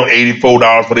 I give them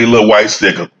 $84 for their little white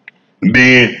sticker.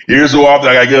 Then here's so often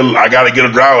I gotta get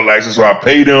a driver's license, so I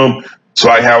pay them so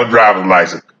I have a driver's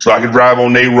license so I can drive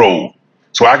on their road.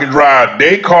 So I can drive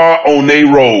their car on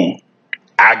their road.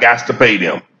 I got to pay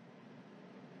them.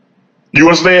 You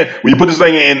understand? When you put this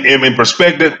thing in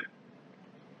perspective.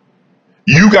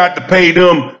 You got to pay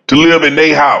them to live in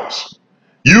their house.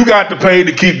 You got to pay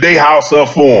to keep their house up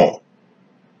for them.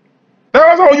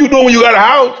 That's all you do when you got a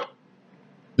house.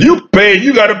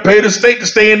 You got to pay the state to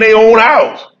stay in their own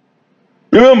house.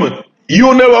 Remember,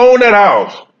 you'll never own that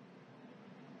house.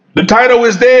 The title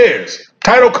is theirs.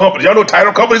 Title companies. Y'all know what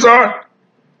title companies are?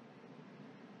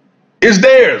 It's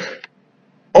theirs.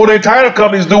 All their title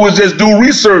companies do is just do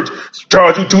research,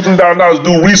 charge you $2,000,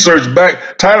 do research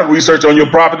title research on your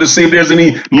property to see if there's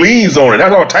any liens on it.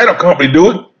 That's all a title company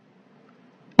do it.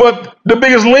 But the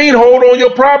biggest lien holder on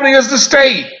your property is the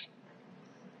state.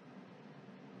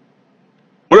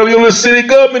 Whatever your little city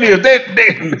government is,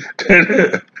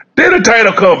 they're the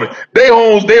title company. They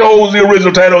hold the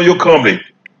original title on your company.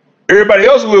 Everybody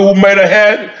else who might have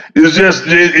had is just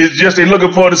they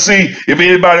looking for to see if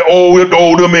anybody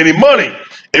owe them any money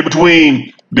in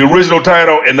between the original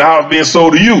title and the house being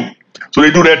sold to you. So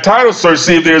they do that title search,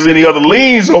 see if there's any other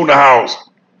liens on the house.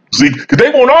 See, because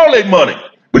they want all their money.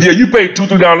 But yeah, you pay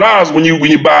 $2-3 when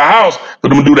you buy a house for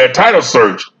them to do that title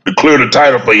search to clear the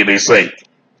title for you, they say.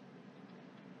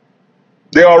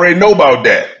 They already know about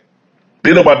that.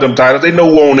 They know about them titles. They know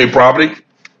who own their property.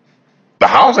 The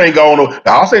house ain't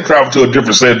traveled to a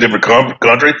different state, a different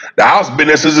country. The house been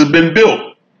there since it's been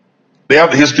built. They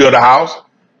have the history of the house.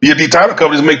 Yet these title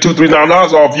companies make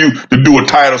 $2-3 off you to do a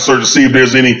title search to see if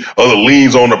there's any other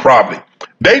liens on the property.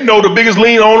 They know the biggest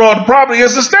lien owner on the property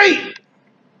is the state.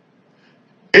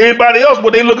 Everybody else,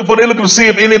 what they're looking to see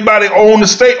if anybody owe the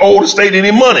state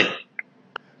any money.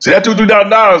 See, that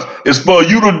 $2-3 is for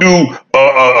you to do,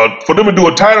 for them to do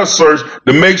a title search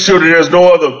to make sure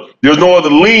that there's no other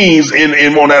liens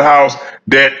in on that house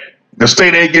that the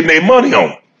state ain't getting their money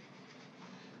on.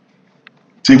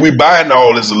 See, we buying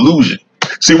all this illusion.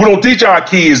 See, we don't teach our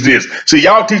kids this. See,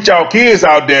 y'all teach our kids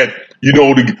out there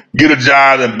to get a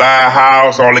job and buy a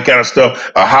house, all that kind of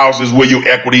stuff. A house is where your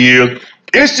equity is.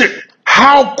 It's just,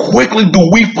 how quickly do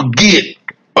we forget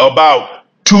about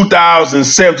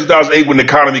 2007, 2008 when the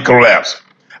economy collapsed?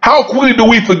 How quickly do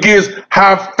we forget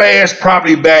how fast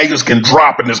property values can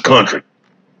drop in this country?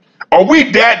 Are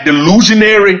we that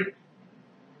delusionary?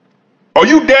 Are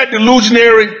you that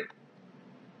delusionary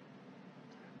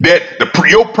that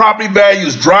your property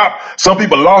values drop? Some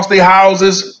people lost their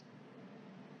houses.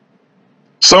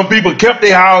 Some people kept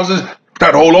their houses,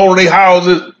 tried to hold on to their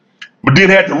houses, but then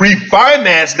had to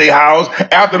refinance their house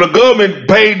after the government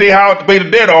paid their house to pay the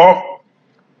debt off.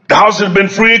 The house has been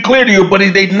free and clear to you, but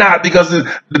they not, because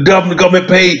the government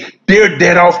paid their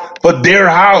debt off for their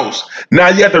house. Now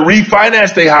you have to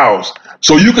refinance their house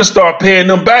so you can start paying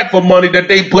them back for money that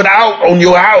they put out on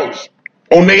your house,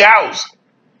 on their house.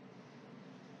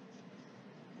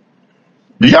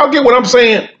 Do y'all get what I'm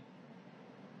saying?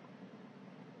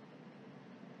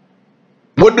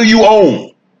 What do you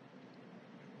own?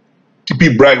 You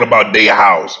people bragging about their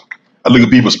house. I look at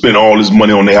people spending all this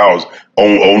money on their house,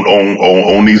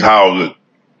 on these houses,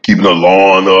 keeping the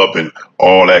lawn up and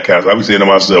all that kind of stuff. I be saying to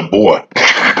myself, boy,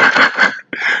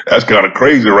 that's kind of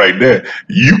crazy right there.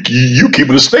 You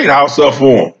keeping the state house up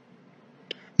for them.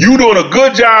 You doing a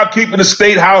good job keeping the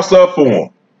state house up for them.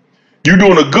 You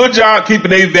doing a good job keeping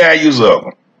their values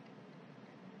up.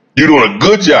 You doing a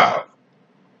good job.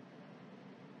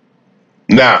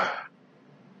 Now,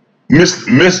 miss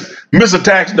a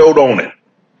tax note on it.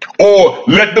 Or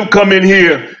let them come in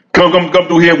here, come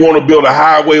through here and want to build a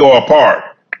highway or a park.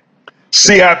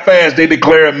 See how fast they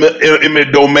declare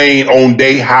eminent domain on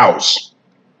their house.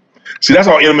 See, that's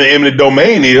how eminent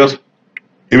domain is.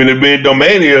 Eminent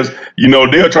domain is,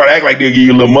 they'll try to act like they'll give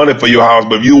you a little money for your house,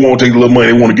 but if you won't take a little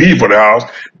money they want to give you for the house,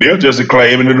 they'll just declare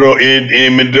eminent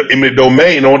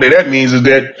domain on there. That means is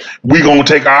that we're going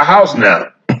to take our house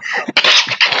now.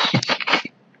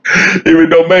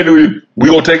 Eminent domain, we're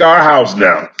going to take our house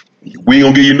now. We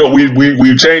ain't gonna give you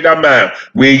we changed our mind.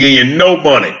 We ain't giving you no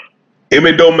money.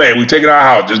 Eminent domain, we taking our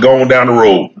house. Just go on down the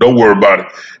road. Don't worry about it.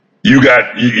 You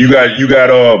got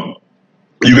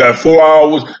 4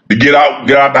 hours to get out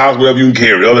the house, whatever you can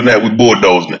carry. Other than that, we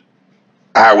bulldozing it.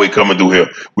 Highway coming through here.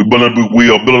 We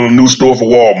are building a new store for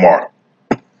Walmart.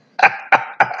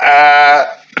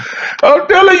 I'm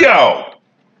telling y'all,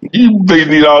 you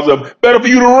need all stuff. Better for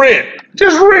you to rent.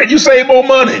 Just rent. You save more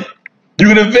money. You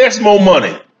can invest more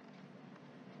money.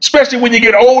 Especially when you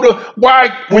get older. Why?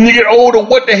 When you get older,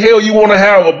 what the hell you want to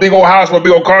have a big old house or a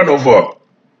big old condo for?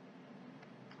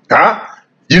 Huh?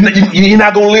 You're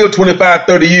not going to live 25,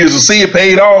 30 years to see it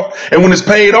paid off. And when it's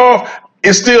paid off,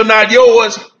 it's still not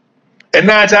yours. And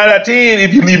 9 times out of 10,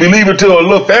 if you leave it to a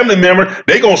little family member,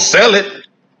 they going to sell it.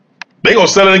 They going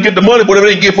to sell it and get the money, whatever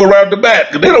they get for it right off the bat.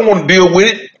 Because they don't want to deal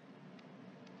with it.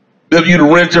 They'll you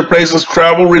to rent your places,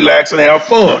 travel, relax, and have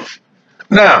fun.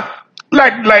 Now,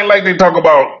 like they talk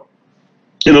about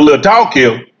in a little talk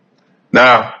here.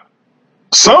 Now,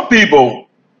 some people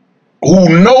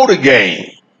who know the game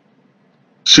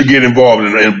should get involved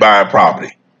in buying property.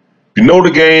 If you know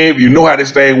the game, if you know how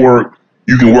this thing works,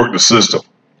 you can work the system.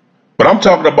 But I'm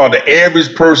talking about the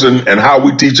average person and how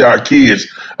we teach our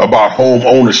kids about home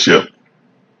ownership.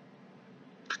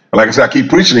 And like I said, I keep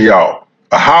preaching to y'all.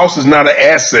 A house is not an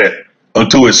asset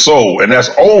until it's sold, and that's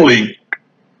only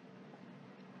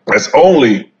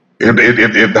if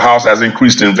the house has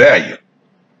increased in value.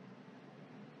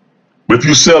 But if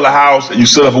you sell a house and you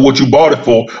sell it for what you bought it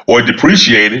for, or it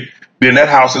depreciated, then that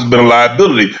house has been a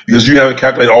liability because you haven't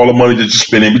calculated all the money that you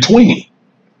spent in between.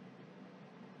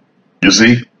 You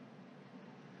see,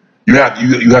 you have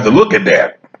to look at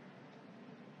that.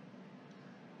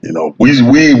 We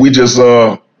just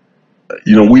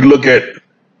we look at.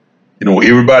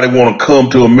 Everybody want to come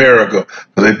to America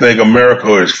because they think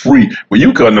America is free. Well,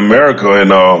 you come to America and,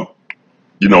 the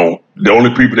only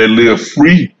people that live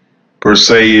free, per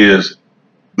se, is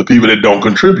the people that don't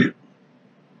contribute.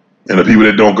 And the people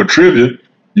that don't contribute,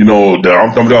 I'm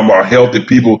talking about healthy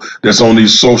people that's on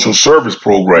these social service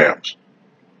programs.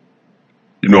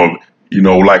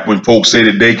 Like when folks say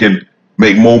that they can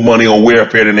make more money on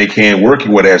welfare than they can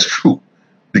working, well, that's true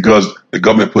because the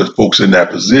government puts folks in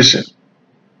that position.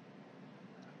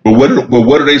 But what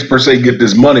do they per se get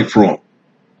this money from?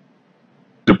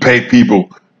 To pay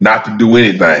people not to do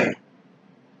anything.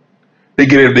 They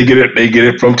get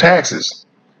it from taxes.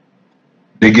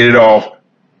 They get it off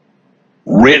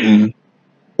renting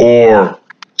or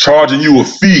charging you a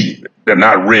fee. They're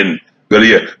not renting, but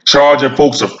charging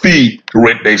folks a fee to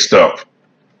rent their stuff.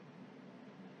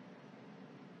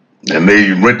 And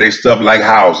they rent their stuff like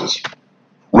houses.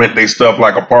 rent their stuff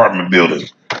like apartment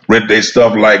buildings, rent their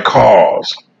stuff like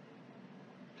cars,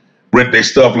 rent their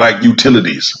stuff like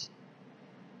utilities.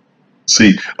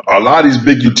 See, a lot of these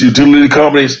big utility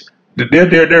companies,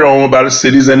 they're owned by the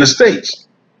cities and the states.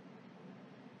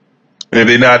 And if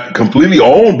they're not completely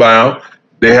owned by them,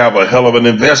 they have a hell of an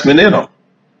investment in them.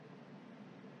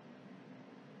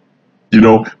 You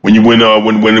know, when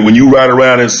you ride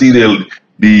around and see the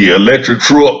electric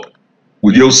truck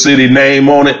with your city name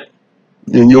on it,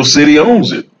 and your city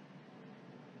owns it,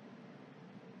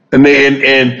 and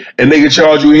they can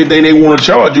charge you anything they want to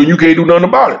charge you, and you can't do nothing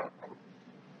about it.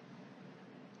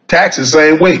 Taxes,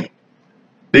 same way.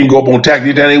 They can go up on tax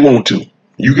anytime they want to.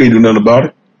 You can't do nothing about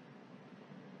it.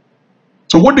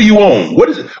 So what do you own? What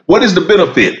is the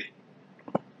benefit?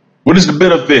 What is the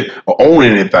benefit of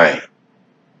owning anything?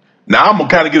 Now I'm gonna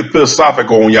kind of get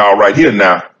philosophical on y'all right here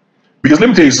now, because let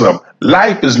me tell you something.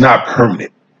 Life is not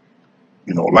permanent.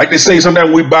 You know, like they say,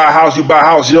 sometimes when we buy a house, you buy a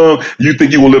house young, you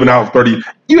think you will live in a house 30 years.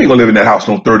 You ain't gonna live in that house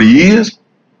no 30 years.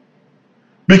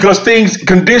 Because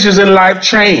conditions in life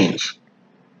change.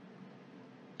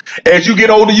 As you get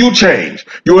older, you change.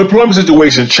 Your employment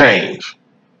situation change.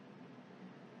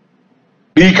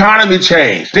 The economy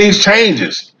change. Things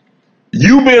changes.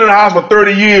 You being in a house for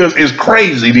 30 years is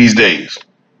crazy these days.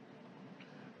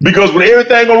 Because when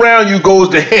everything around you goes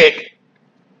to heck,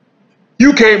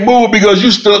 you can't move because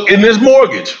you're stuck in this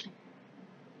mortgage.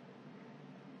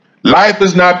 Life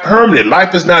is not permanent.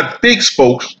 Life is not fixed,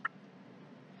 folks.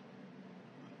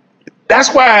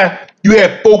 That's why you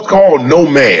have folks called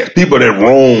nomads, people that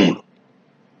roam.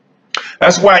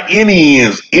 That's why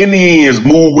Indians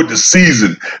move with the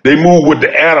season. They move with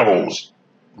the animals.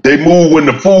 They move when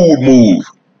the food moves.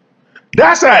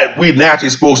 That's how we naturally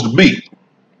supposed to be.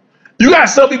 You got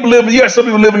some people living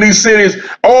in these cities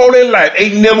all their life,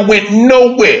 ain't never went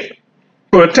nowhere.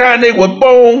 From the time they were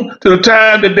born to the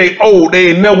time that they old, they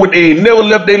ain't never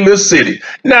left their little city.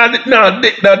 Now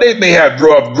they may have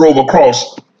drove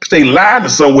across state line to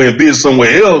somewhere and been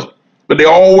somewhere else, but they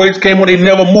always came when they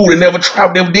never moved, they never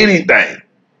traveled, never did anything.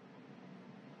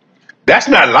 That's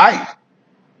not life.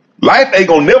 Life ain't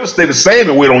gonna never stay the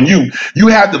same and wait on you. You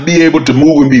have to be able to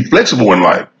move and be flexible in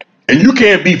life. And you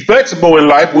can't be flexible in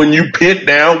life when you pent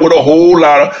down with a whole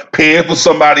lot of paying for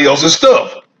somebody else's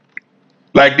stuff.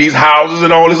 Like these houses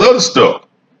and all this other stuff.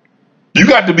 You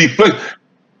got to be flexible.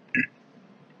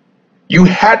 You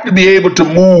have to be able to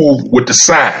move with the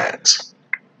signs.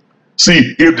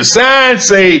 See, if the signs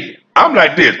say, I'm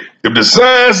like this, if the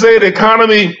signs say the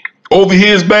economy over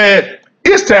here is bad,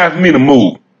 it's time for me to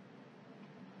move.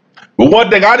 But one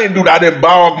thing I didn't do, I didn't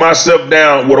bog myself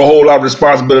down with a whole lot of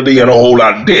responsibility and a whole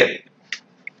lot of debt.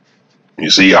 You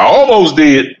see, I almost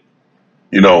did.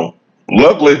 You know,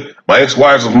 luckily, my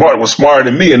ex-wife was smarter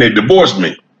than me and they divorced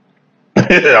me.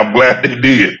 I'm glad they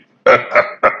did.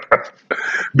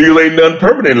 Because ain't nothing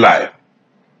permanent in life.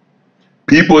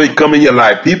 People ain't come in your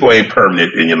life. People ain't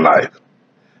permanent in your life.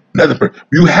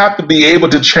 You have to be able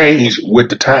to change with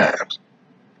the times.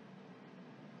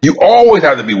 You always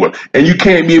have to be one, and you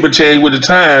can't be able to change with the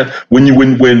times when you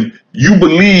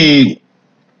believe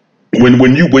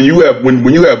when you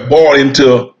have bought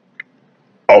into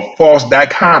a false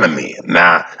dichotomy.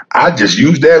 Now, I just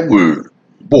used that word.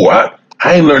 Boy,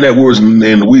 I ain't learned that word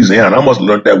in Louisiana. I must have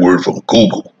learned that word from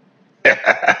Google.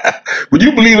 But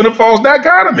you believe in a false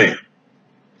dichotomy.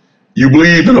 You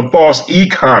believe in a false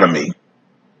economy.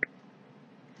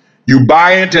 You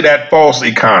buy into that false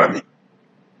economy.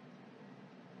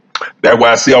 That's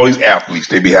why I see all these athletes,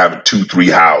 they be having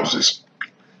 2-3 houses.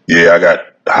 Yeah, I got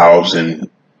a house in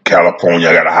California.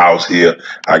 I got a house here.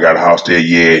 I got a house there.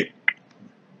 Yeah.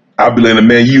 I believe,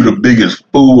 man, you the biggest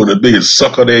fool and the biggest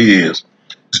sucker there is.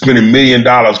 Spending $1 million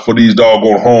for these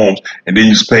doggone homes, and then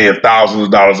you're paying thousands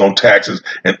of dollars on taxes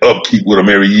and upkeep with them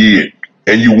every year.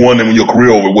 And you wonder when your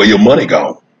career over where your money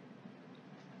gone.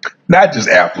 Not just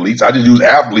athletes. I just use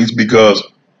athletes because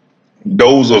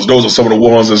those are some of the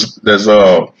ones that's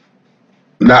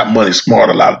not money smart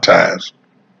a lot of times.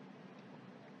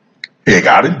 Heck,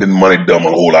 I done been money dumb a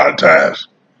whole lot of times.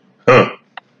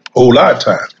 Whole lot of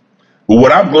times. But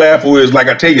what I'm glad for is, like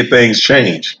I tell you, things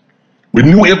change. With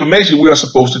new information, we are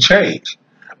supposed to change.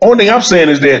 Only thing I'm saying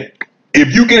is that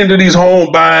if you get into these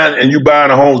home buying and you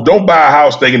buying a home, don't buy a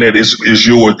house thinking that it's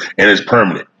yours and it's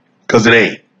permanent, because it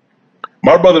ain't.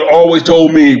 My brother always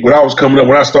told me when I was coming up,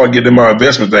 when I started getting in my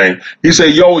investment thing, he said,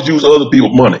 you always use other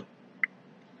people's money.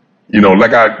 You know,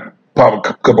 like I popped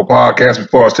a couple podcasts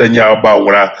before I was telling y'all about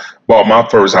when I bought my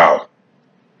first house.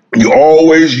 You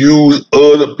always use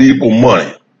other people's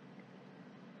money.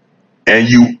 And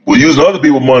you will use other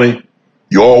people's money,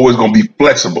 you're always going to be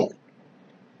flexible.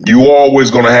 You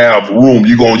always gonna have room.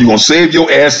 You're gonna save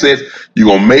your assets. You're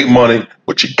gonna make money,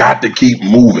 but you got to keep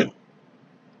moving.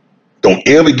 Don't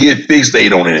ever get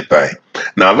fixated on anything.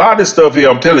 Now, a lot of this stuff here,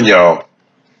 I'm telling y'all,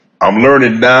 I'm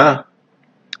learning now.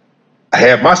 I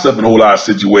have myself in a whole lot of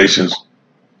situations.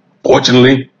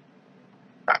 Fortunately,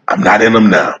 I'm not in them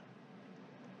now.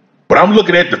 But I'm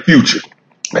looking at the future.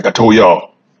 Like I told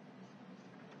y'all,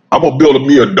 I'm gonna build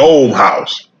me a dome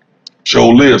house. Show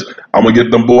list. I'm gonna get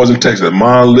them boys in Texas,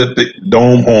 monolithic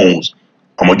dome homes.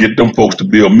 I'm gonna get them folks to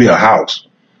build me a house.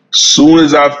 Soon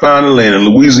as I find the land in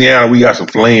Louisiana, we got some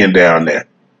land down there.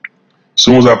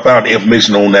 Soon as I found the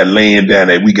information on that land down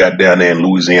there we got down there in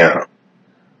Louisiana,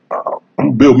 I'm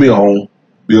gonna build me a home,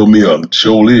 build me a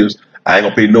show list. I ain't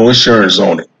gonna pay no insurance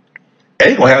on it. I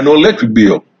ain't gonna have no electric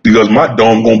bill because my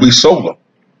dome gonna be solar.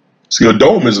 See, a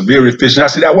dome is very efficient. I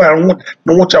see that way. I don't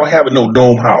want y'all having no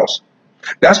dome house.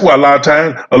 That's why a lot of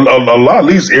times, a lot of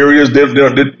these areas, they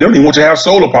don't even want you to have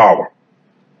solar power.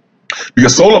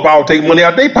 Because solar power take money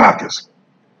out of their pockets.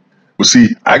 But see,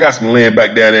 I got some land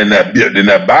back down there in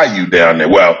that bayou down there.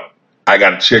 Well, I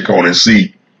got to check on and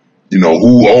see,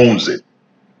 who owns it.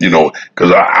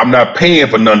 Because I'm not paying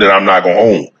for none that I'm not going to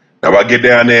own. Now, if I get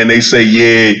down there and they say,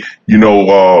 yeah,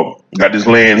 got this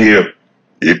land here.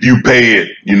 If you pay it,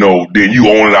 then you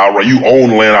own it outright. You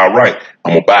own the land outright.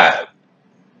 I'm going to buy it.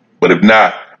 But if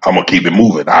not, I'm going to keep it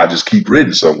moving. I'll just keep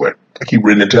renting somewhere. I keep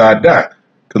renting until I die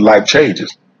because life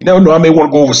changes. You never know, I may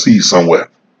want to go overseas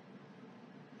somewhere.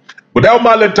 But that was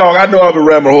my little talk. I know I've been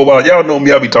rambling a whole lot. Y'all know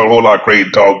me, I be talking a whole lot of crazy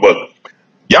talk, but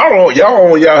y'all own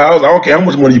your house. I don't care how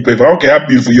much money you pay for. I don't care how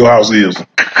beautiful your house is.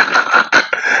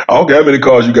 I don't care how many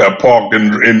cars you got parked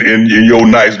in your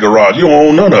nice garage. You don't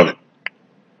own none of it.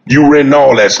 You renting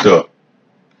all that stuff.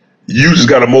 You just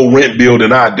got a more rent bill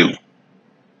than I do.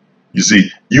 You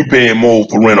see, you paying more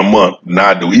for rent a month than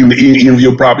I do, even if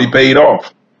your property paid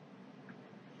off.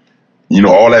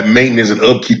 All that maintenance and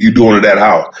upkeep you doing to that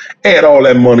house. Add all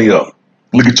that money up.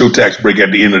 Look at your tax break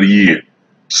at the end of the year.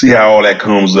 See how all that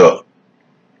comes up.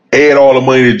 Add all the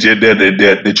money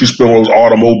that you spend on those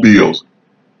automobiles.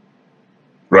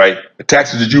 Right? The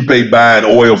taxes that you pay buying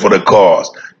oil for the cars.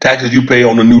 Taxes you pay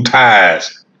on the new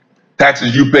tires.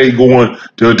 Taxes you pay going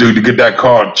to get that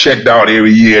car checked out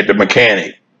every year at the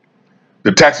mechanic.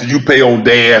 The taxes you pay on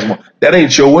gas. That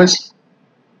ain't yours.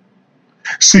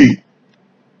 See,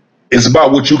 it's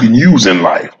about what you can use in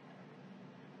life.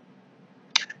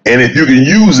 And if you can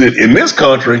use it in this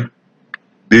country,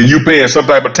 then you paying some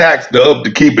type of tax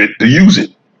to keep it, to use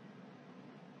it.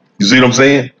 You see what I'm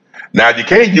saying? Now, if you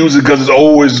can't use it because it's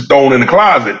always thrown in the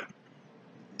closet,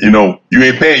 you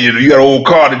ain't paying, you got an old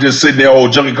car that just sitting there,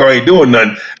 old junky car ain't doing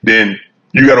nothing, then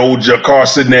you got an old car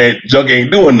sitting there, junk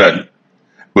ain't doing nothing.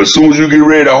 But as soon as you get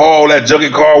ready to haul that junky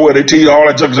car away, they tell you haul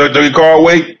that junky car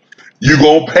away, you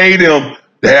gonna pay them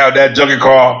to have that junky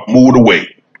car moved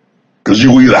away. Because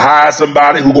you either hire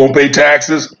somebody who gonna pay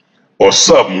taxes or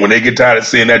something when they get tired of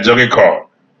seeing that junky car.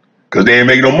 Because they ain't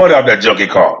making no money off that junky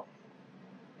car.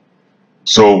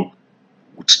 So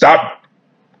stop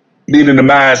being in the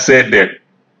mindset that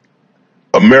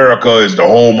America is the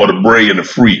home of the brave and the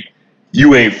free.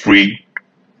 You ain't free.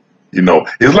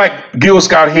 It's like Gil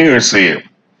Scott-Heron said.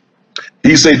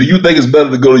 He said, do you think it's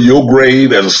better to go to your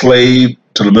grave as a slave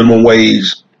to the minimum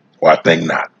wage? Well, I think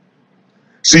not.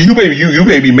 See, you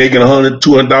may be making $100,000,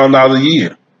 $200,000 a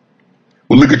year.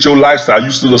 Well, look at your lifestyle.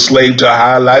 You're still a slave to a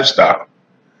high lifestyle.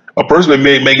 A person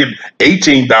may make it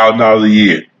 $18,000 a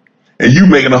year, and you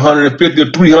making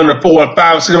 $150,000, $300,000, $400,000,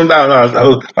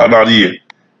 $500,000, $600,000 a year.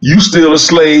 You still a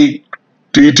slave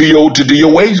to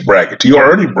your wage bracket, to your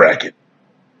earning bracket.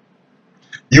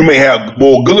 You may have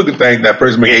more good-looking things than that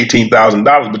person make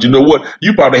 $18,000, but you know what?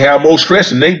 You probably have more stress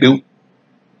than they do.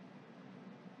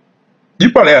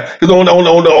 You probably have, because the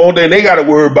only thing they got to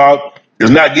worry about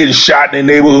is not getting shot in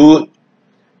their neighborhood,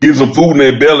 getting some food in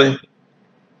their belly.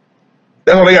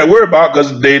 That's all they got to worry about,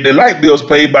 because their light bill's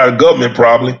paid by the government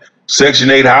probably, Section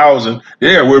 8 housing.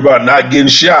 They got to worry about not getting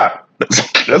shot.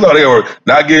 That's all they worry,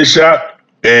 not getting shot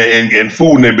and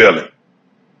food in their belly.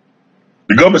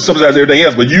 The government subsidizes everything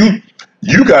else, but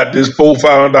you got this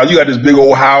 $400,000, you got this big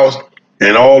old house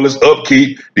and all this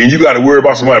upkeep, then you got to worry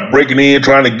about somebody breaking in,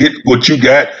 trying to get what you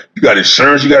got. You got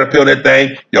insurance, you got to pay on that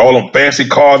thing. You all them fancy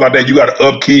cars like that, you got to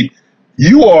upkeep.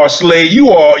 You are a slave. You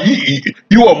are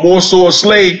more so a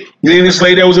slave than any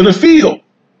slave that was in the field.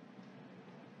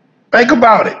 Think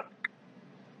about it.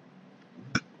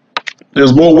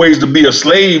 There's more ways to be a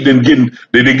slave than getting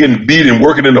beat and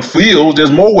working in the fields.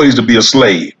 There's more ways to be a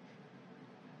slave.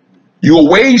 You're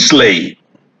a wage slave.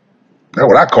 That's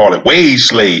what I call it, wage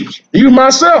slaves. Even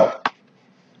myself.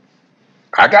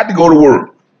 I got to go to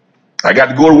work. I got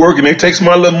to go to work and they take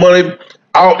my little money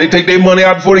out. They take their money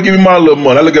out before they give me my little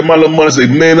money. I look at my little money and say,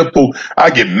 man, I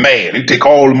get mad. They take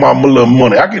all of my little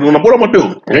money. What am I going to do?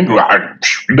 You think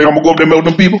I'm going to go up there and mess with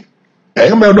them people? I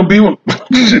ain't mad with them people.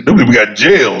 Them people got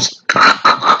jails.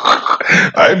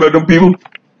 I ain't mad with them people.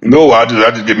 No, I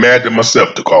just get mad at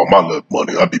myself to call my little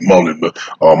money. I be mulling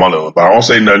my little, but I don't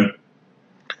say nothing.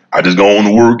 I just go on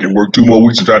to work and work 2 more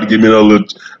weeks and try to get me a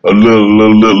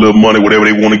little money, whatever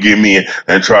they want to give me,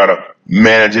 and try to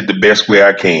manage it the best way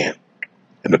I can.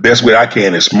 And the best way I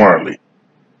can is smartly.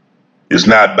 It's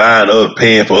not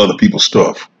paying for other people's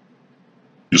stuff.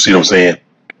 You see what I'm saying?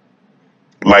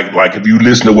 Like if you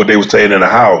listen to what they were saying in the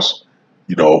house,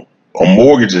 a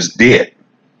mortgage is debt.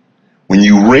 When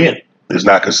you rent, it's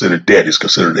not considered debt. It's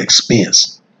considered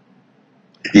expense.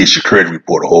 It's your credit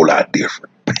report a whole lot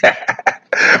different.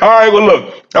 All right, well,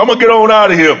 look, I'm going to get on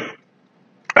out of here.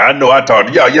 I know I talk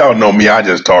to y'all. Y'all know me. I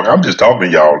just talk. I'm just talking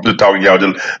to y'all. Just talking to y'all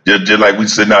just like we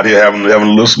sitting out here having a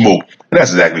little smoke. And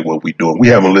that's exactly what we doing. We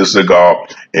having a little cigar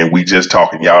and we just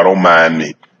talking. Y'all don't mind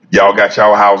me. Y'all got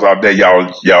y'all house out there.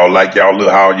 Y'all like y'all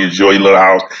little house. You enjoy your little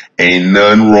house. Ain't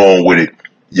nothing wrong with it.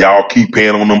 Y'all keep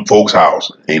paying on them folks'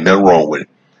 house. Ain't nothing wrong with it.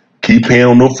 Keep paying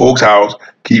on them folks' house.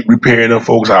 Keep repairing them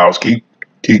folks' house. Keep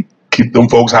them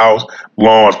folks' house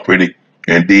lawns pretty.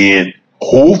 And then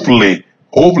hopefully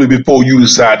before you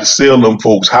decide to sell them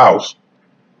folks' house,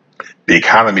 the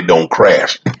economy don't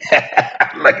crash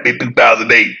like in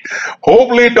 2008.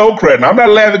 Hopefully it don't crash. Now, I'm not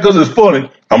laughing because it's funny.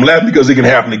 I'm laughing because it can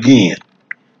happen again.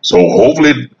 So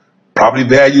hopefully property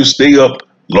values stay up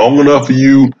long enough for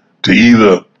you to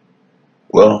either,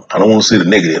 well, I don't want to say the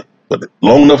negative, but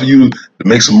long enough for you to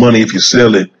make some money if you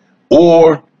sell it,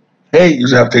 or, hey, you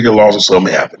just have to take a loss or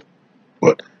something happen.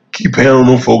 But keep paying on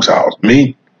them folks' house.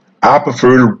 Me, I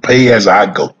prefer to pay as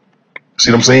I go.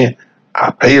 See what I'm saying?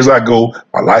 I pay as I go.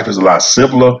 My life is a lot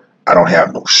simpler. I don't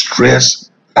have no stress.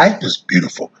 Life is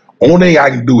beautiful. Only thing I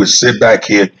can do is sit back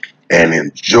here and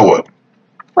enjoy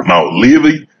my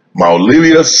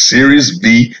Olivia Series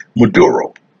V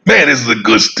Maduro. Man, this is a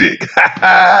good stick.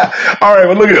 All right,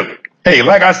 well, look at it. Hey,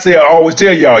 like I said, I always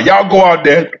tell y'all go out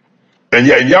there. And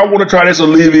yeah, if y'all want to try this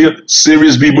Olivia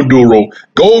Series V Maduro,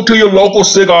 go to your local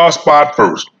cigar spot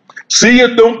first. See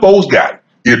if them folks got it.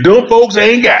 If them folks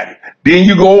ain't got it, then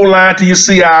you go online to your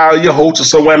CI or your host or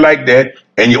somewhere like that,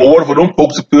 and you order for them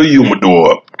folks to fill your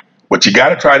humidor up. But you got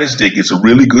to try this stick. It's a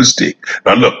really good stick.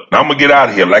 Now look, I'm going to get out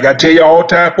of here. Like I tell you all the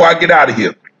time before I get out of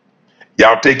here,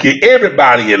 y'all take care of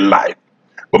everybody in life.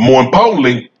 But more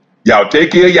importantly, y'all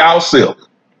take care of yourself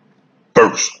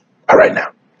first. All right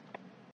now.